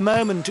 It's the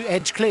moment to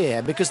edge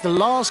clear because the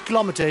last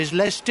kilometre is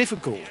less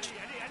difficult.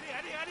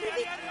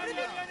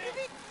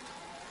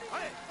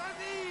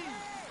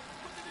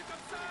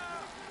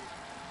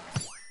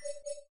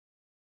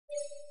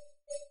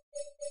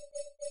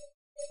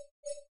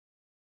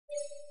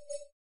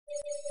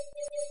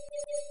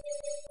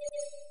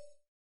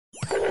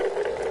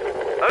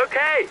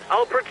 Okay,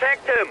 I'll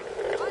protect him.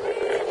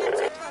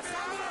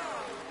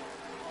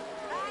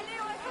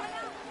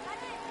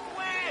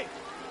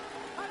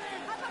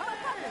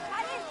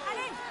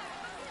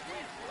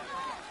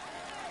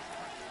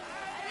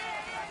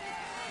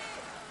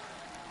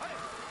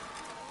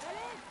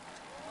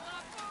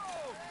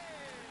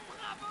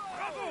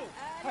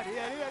 Allez,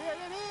 allez, allez,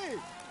 allez, allez.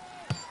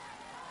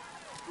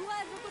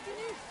 Courage, on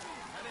continue.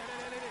 Allez,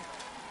 allez, allez, allez.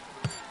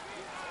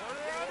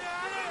 Allez, allez,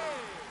 allez.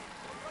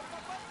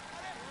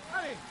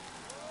 Allez.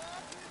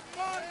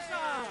 Bonne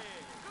ça.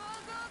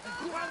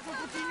 Courage, on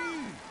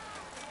continue.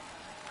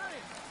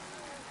 Allez.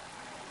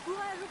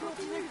 Courage, on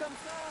continue. Comme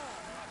ça.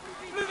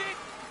 Plus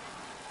vite.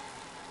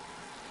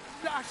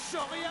 Lâche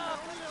rien.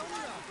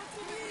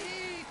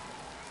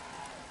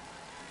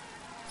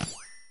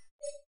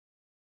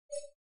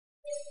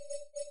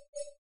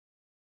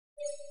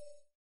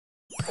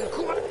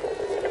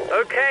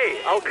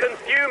 Okay, I'll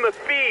consume a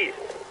feed.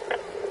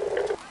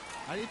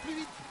 Allez, plus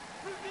vite.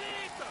 Plus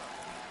vite.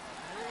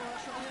 Allez,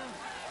 lâche rien.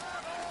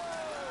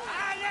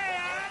 Allez,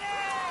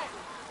 allez.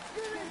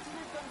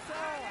 Continue comme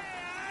ça.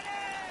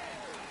 Allez.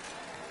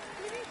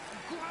 Plus vite.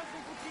 Courage,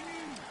 on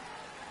continue.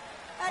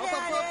 Allez, Hop,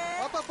 hop, allez. hop,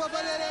 hop, hop, hop,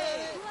 allez, allez,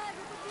 allez. Courage,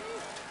 on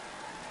continue.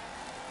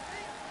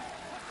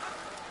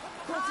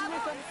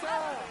 Continue comme ça.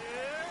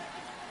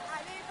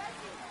 Allez,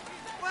 vas-y.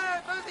 Ouais,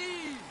 vas-y.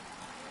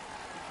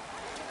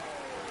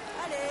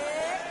 Allez.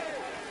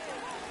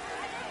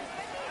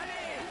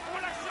 On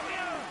lâche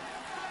rien.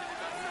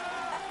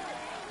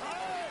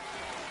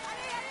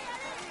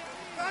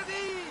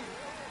 Vas-y.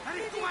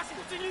 Allez, courage,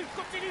 continue,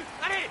 continue.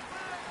 Allez.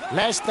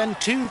 Less than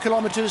 2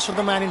 kilometers for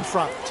the man in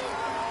front.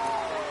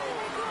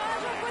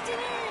 Courage, on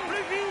continue.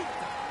 Plus vite.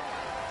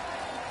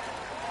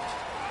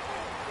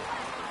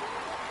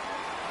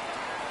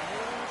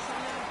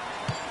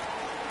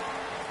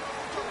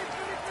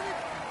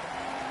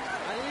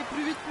 Allez,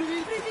 plus vite, plus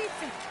vite. Plus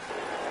vite.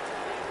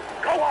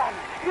 Go on!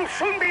 You'll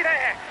soon be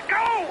there!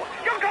 Go!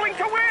 You're going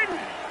to win!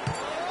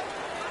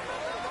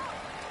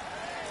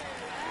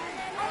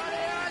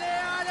 Allez,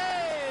 allez,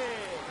 allez.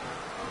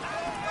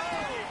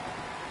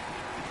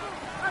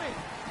 Allez.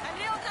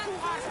 Allez, on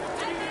t'acourage.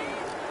 Allez.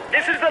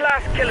 This is the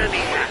last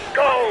kilometer.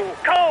 Go!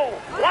 Go!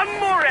 One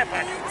more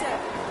effort!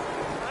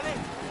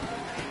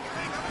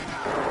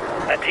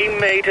 A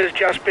teammate has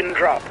just been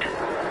dropped.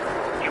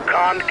 You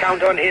can't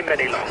count on him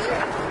any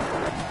longer.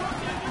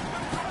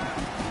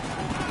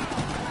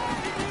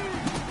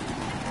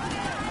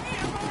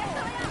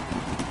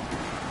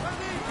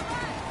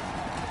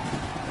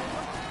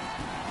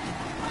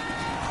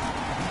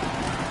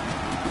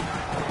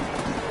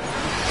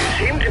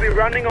 You seem to be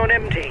running on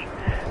empty.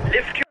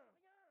 Lift your...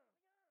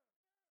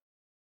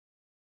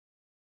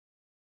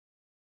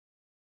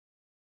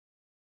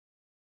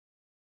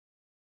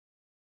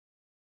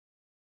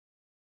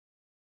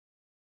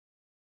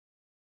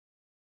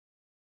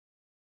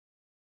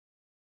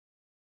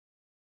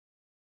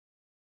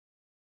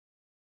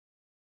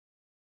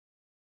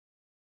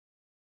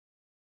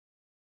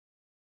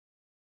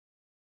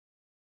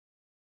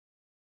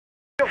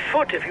 your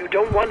foot if you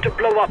don't want to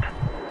blow up.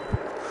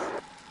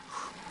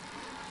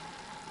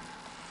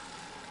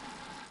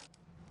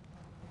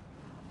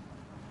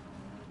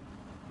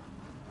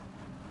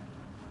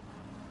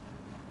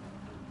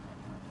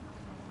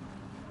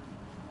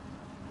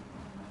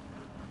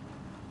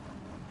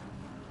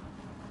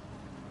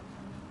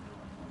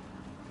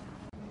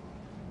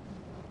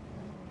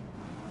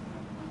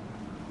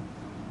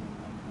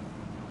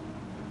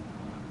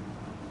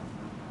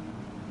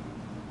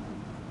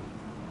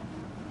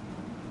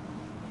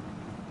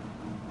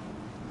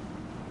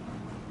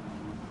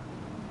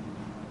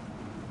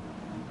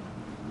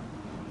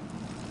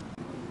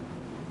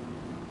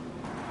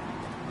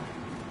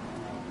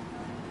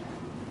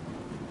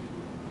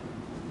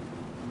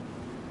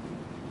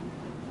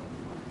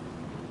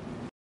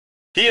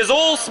 He is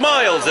all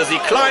smiles as he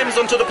climbs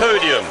onto the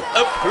podium.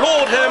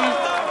 Applaud him.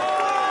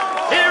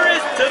 Here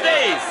is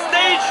today's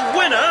stage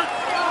winner.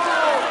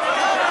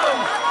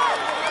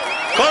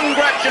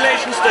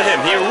 Congratulations to him.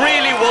 He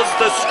really was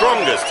the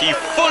strongest. He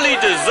fully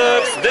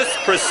deserves this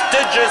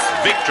prestigious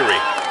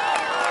victory.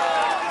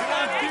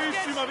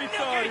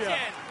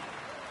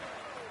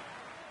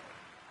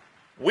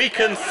 We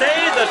can say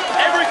that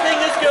everything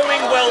is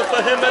going well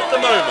for him at the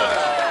moment.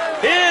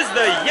 Here's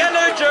the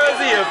yellow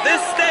jersey of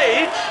this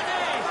stage.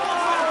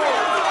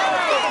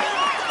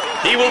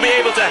 He will be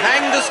able to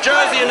hang this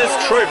jersey in his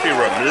trophy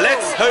room.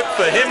 Let's hope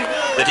for him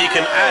that he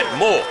can add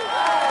more.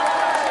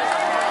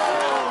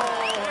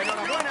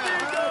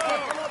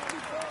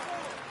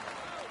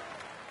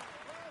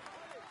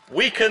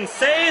 We can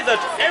say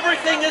that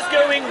everything is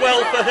going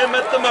well for him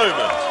at the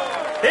moment.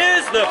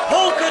 Here's the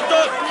polka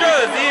dot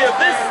jersey of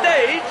this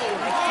stage.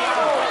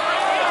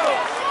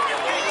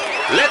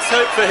 Let's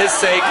hope for his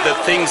sake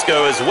that things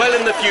go as well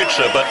in the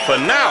future, but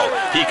for now,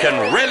 he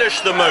can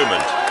relish the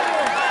moment.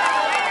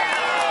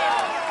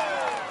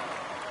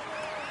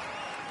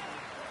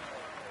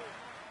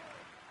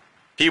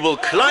 He will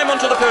climb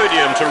onto the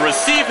podium to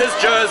receive his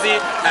jersey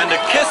and a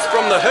kiss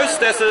from the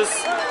hostesses.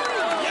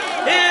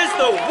 Here's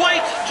the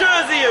white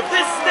jersey of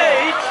this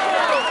stage.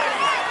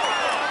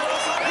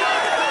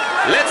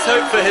 Let's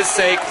hope for his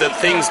sake that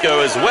things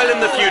go as well in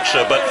the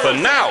future, but for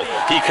now,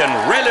 he can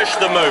relish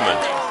the moment.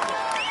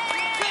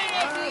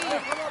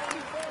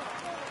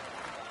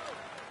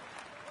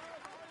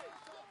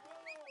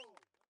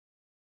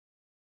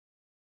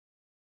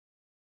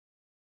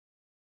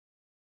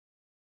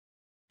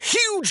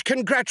 Huge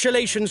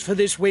congratulations for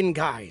this win,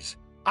 guys.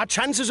 Our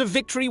chances of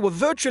victory were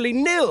virtually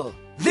nil.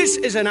 This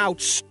is an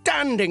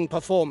outstanding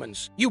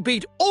performance. You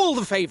beat all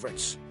the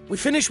favorites. We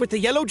finished with the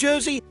yellow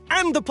jersey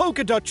and the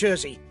polka dot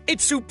jersey.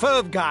 It's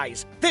superb,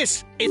 guys.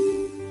 This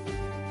is...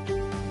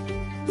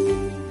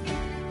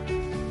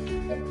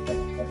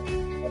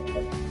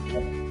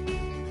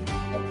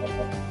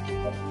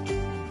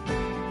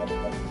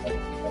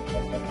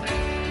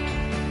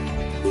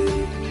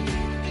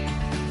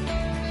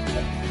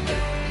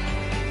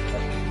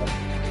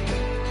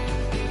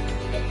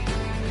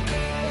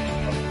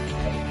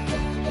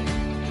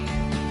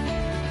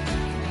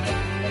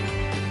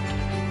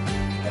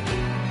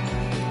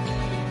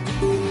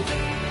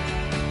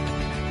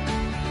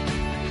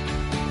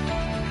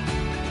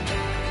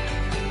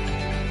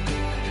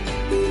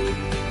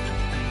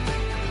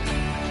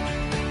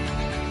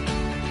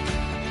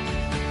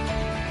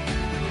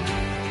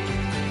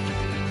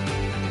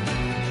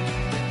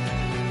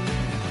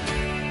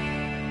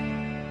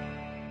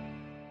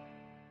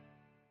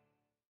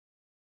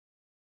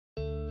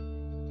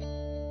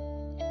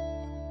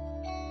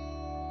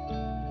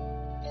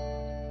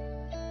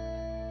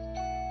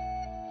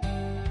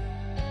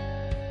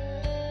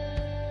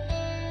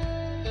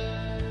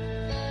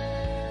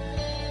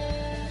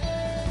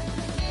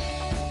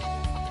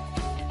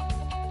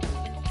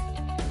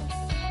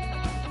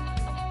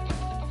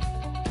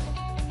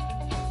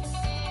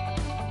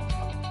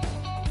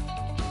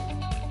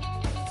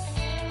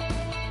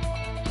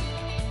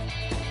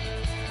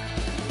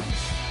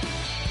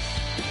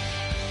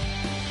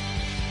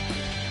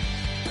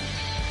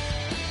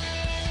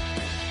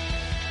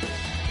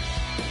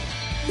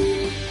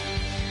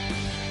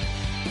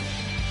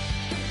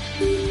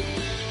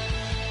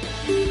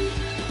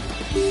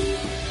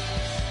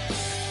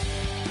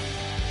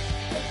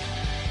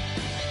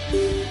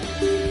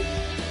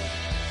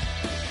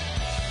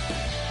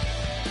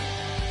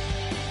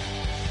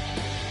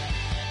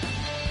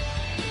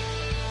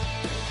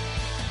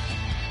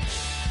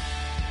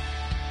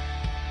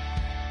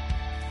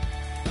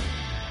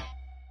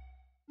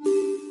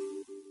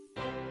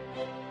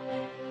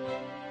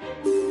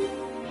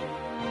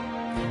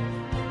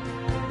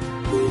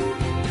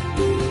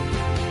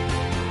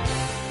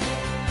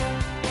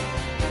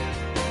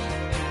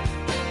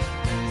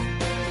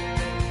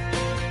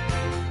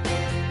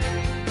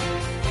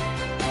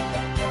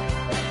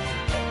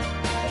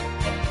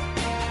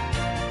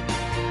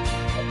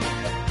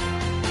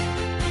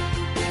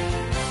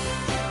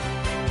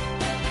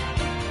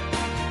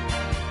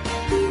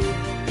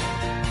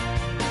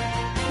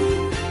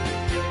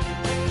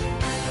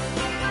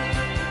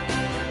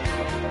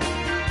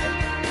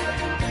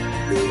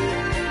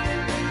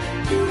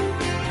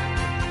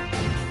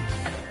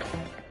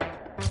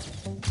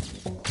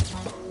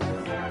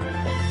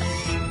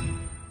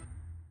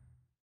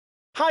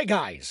 Hi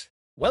guys!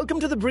 Welcome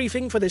to the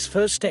briefing for this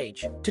first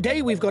stage.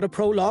 Today we've got a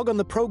prologue on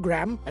the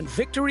program, and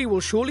victory will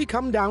surely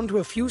come down to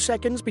a few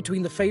seconds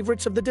between the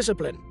favorites of the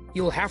discipline.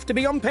 You'll have to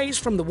be on pace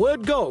from the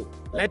word go.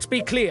 Let's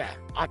be clear,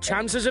 our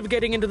chances of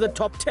getting into the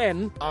top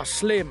 10 are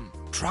slim.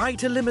 Try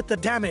to limit the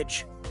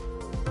damage.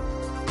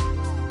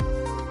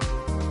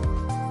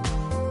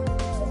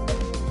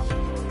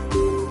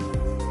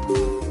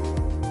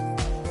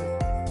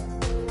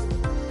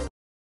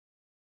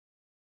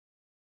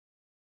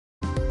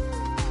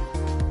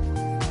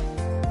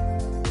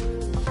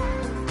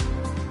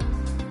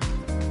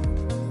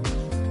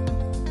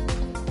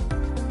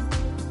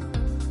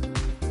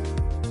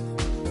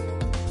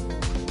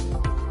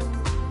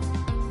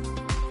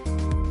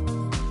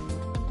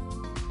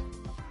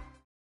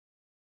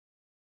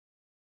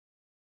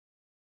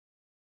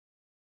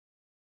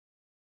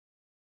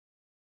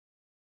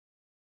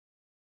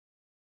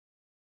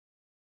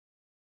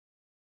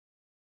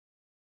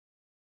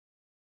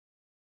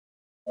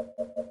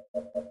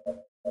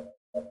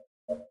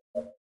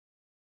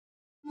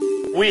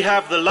 We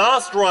have the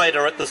last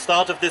rider at the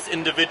start of this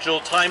individual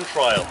time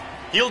trial.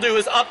 He'll do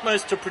his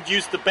utmost to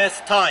produce the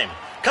best time.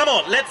 Come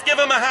on, let's give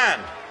him a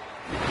hand.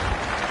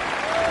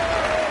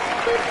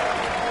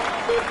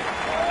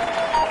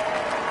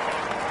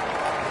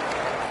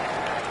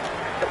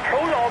 The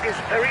prologue is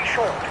very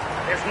short.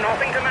 There's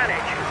nothing to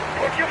manage.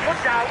 Put your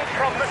foot down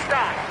from the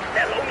start.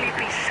 There'll only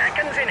be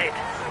seconds in it.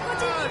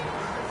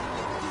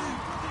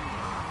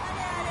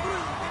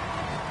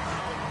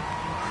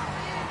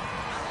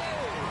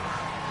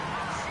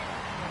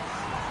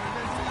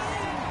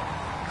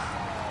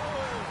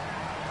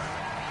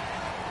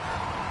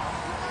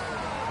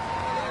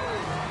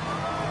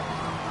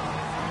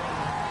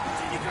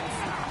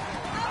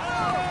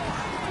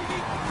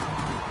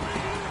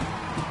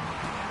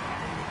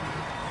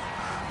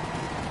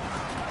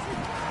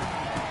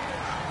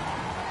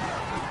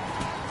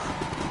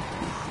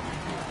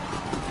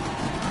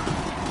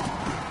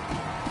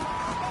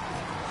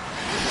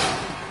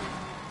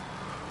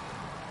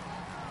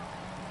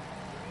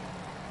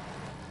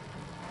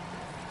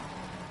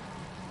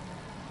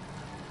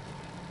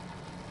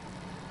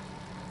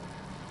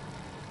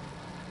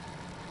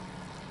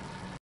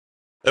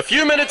 A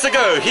few minutes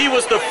ago, he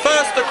was the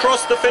first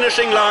across the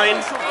finishing line.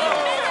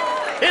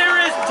 Here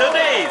is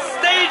today's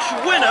stage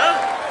winner.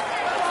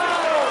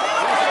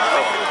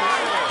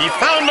 He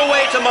found a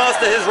way to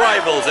master his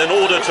rivals in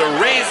order to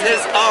raise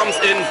his arms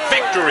in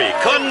victory.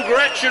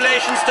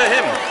 Congratulations to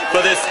him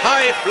for this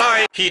high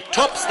flying. He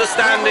tops the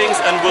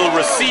standings and will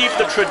receive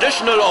the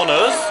traditional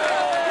honors.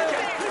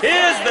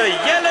 Here's the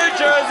yellow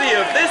jersey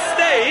of this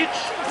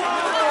stage.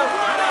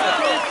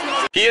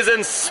 He is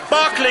in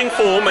sparkling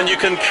form and you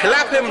can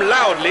clap him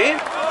loudly.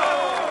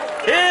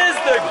 Here's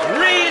the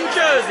green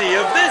jersey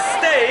of this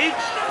stage.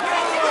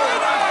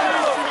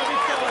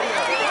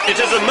 It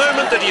is a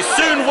moment that he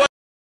soon will.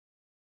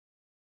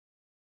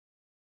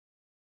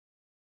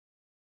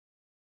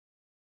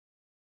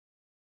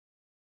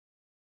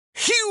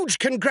 Huge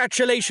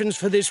congratulations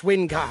for this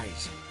win,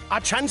 guys. Our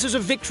chances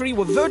of victory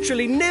were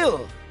virtually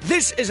nil.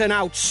 This is an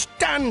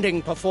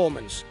outstanding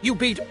performance. You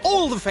beat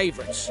all the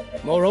favorites.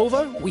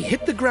 Moreover, we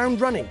hit the ground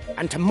running,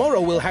 and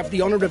tomorrow we'll have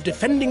the honor of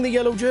defending the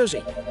yellow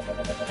jersey.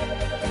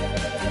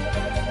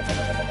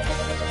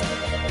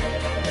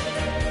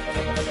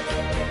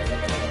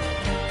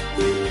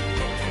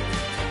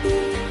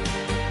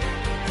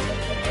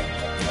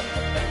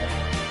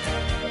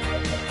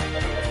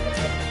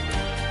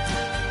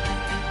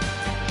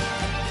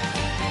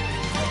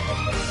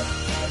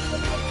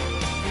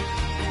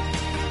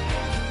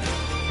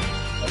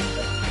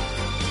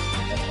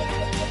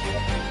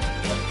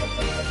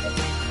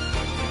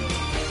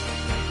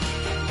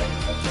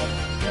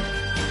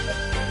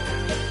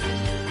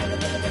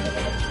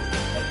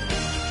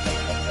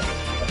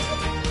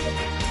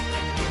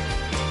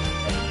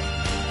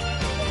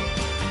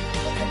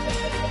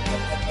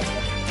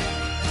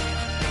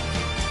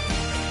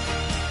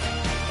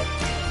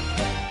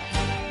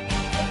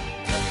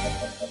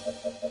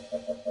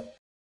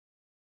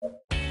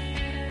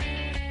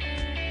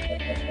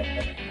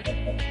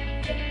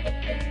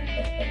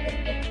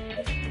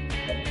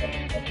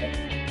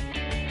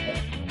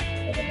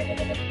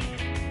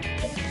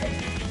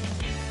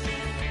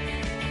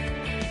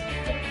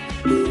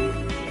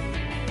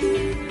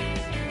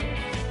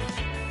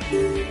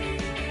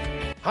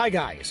 Hi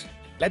guys,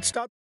 let's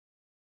start.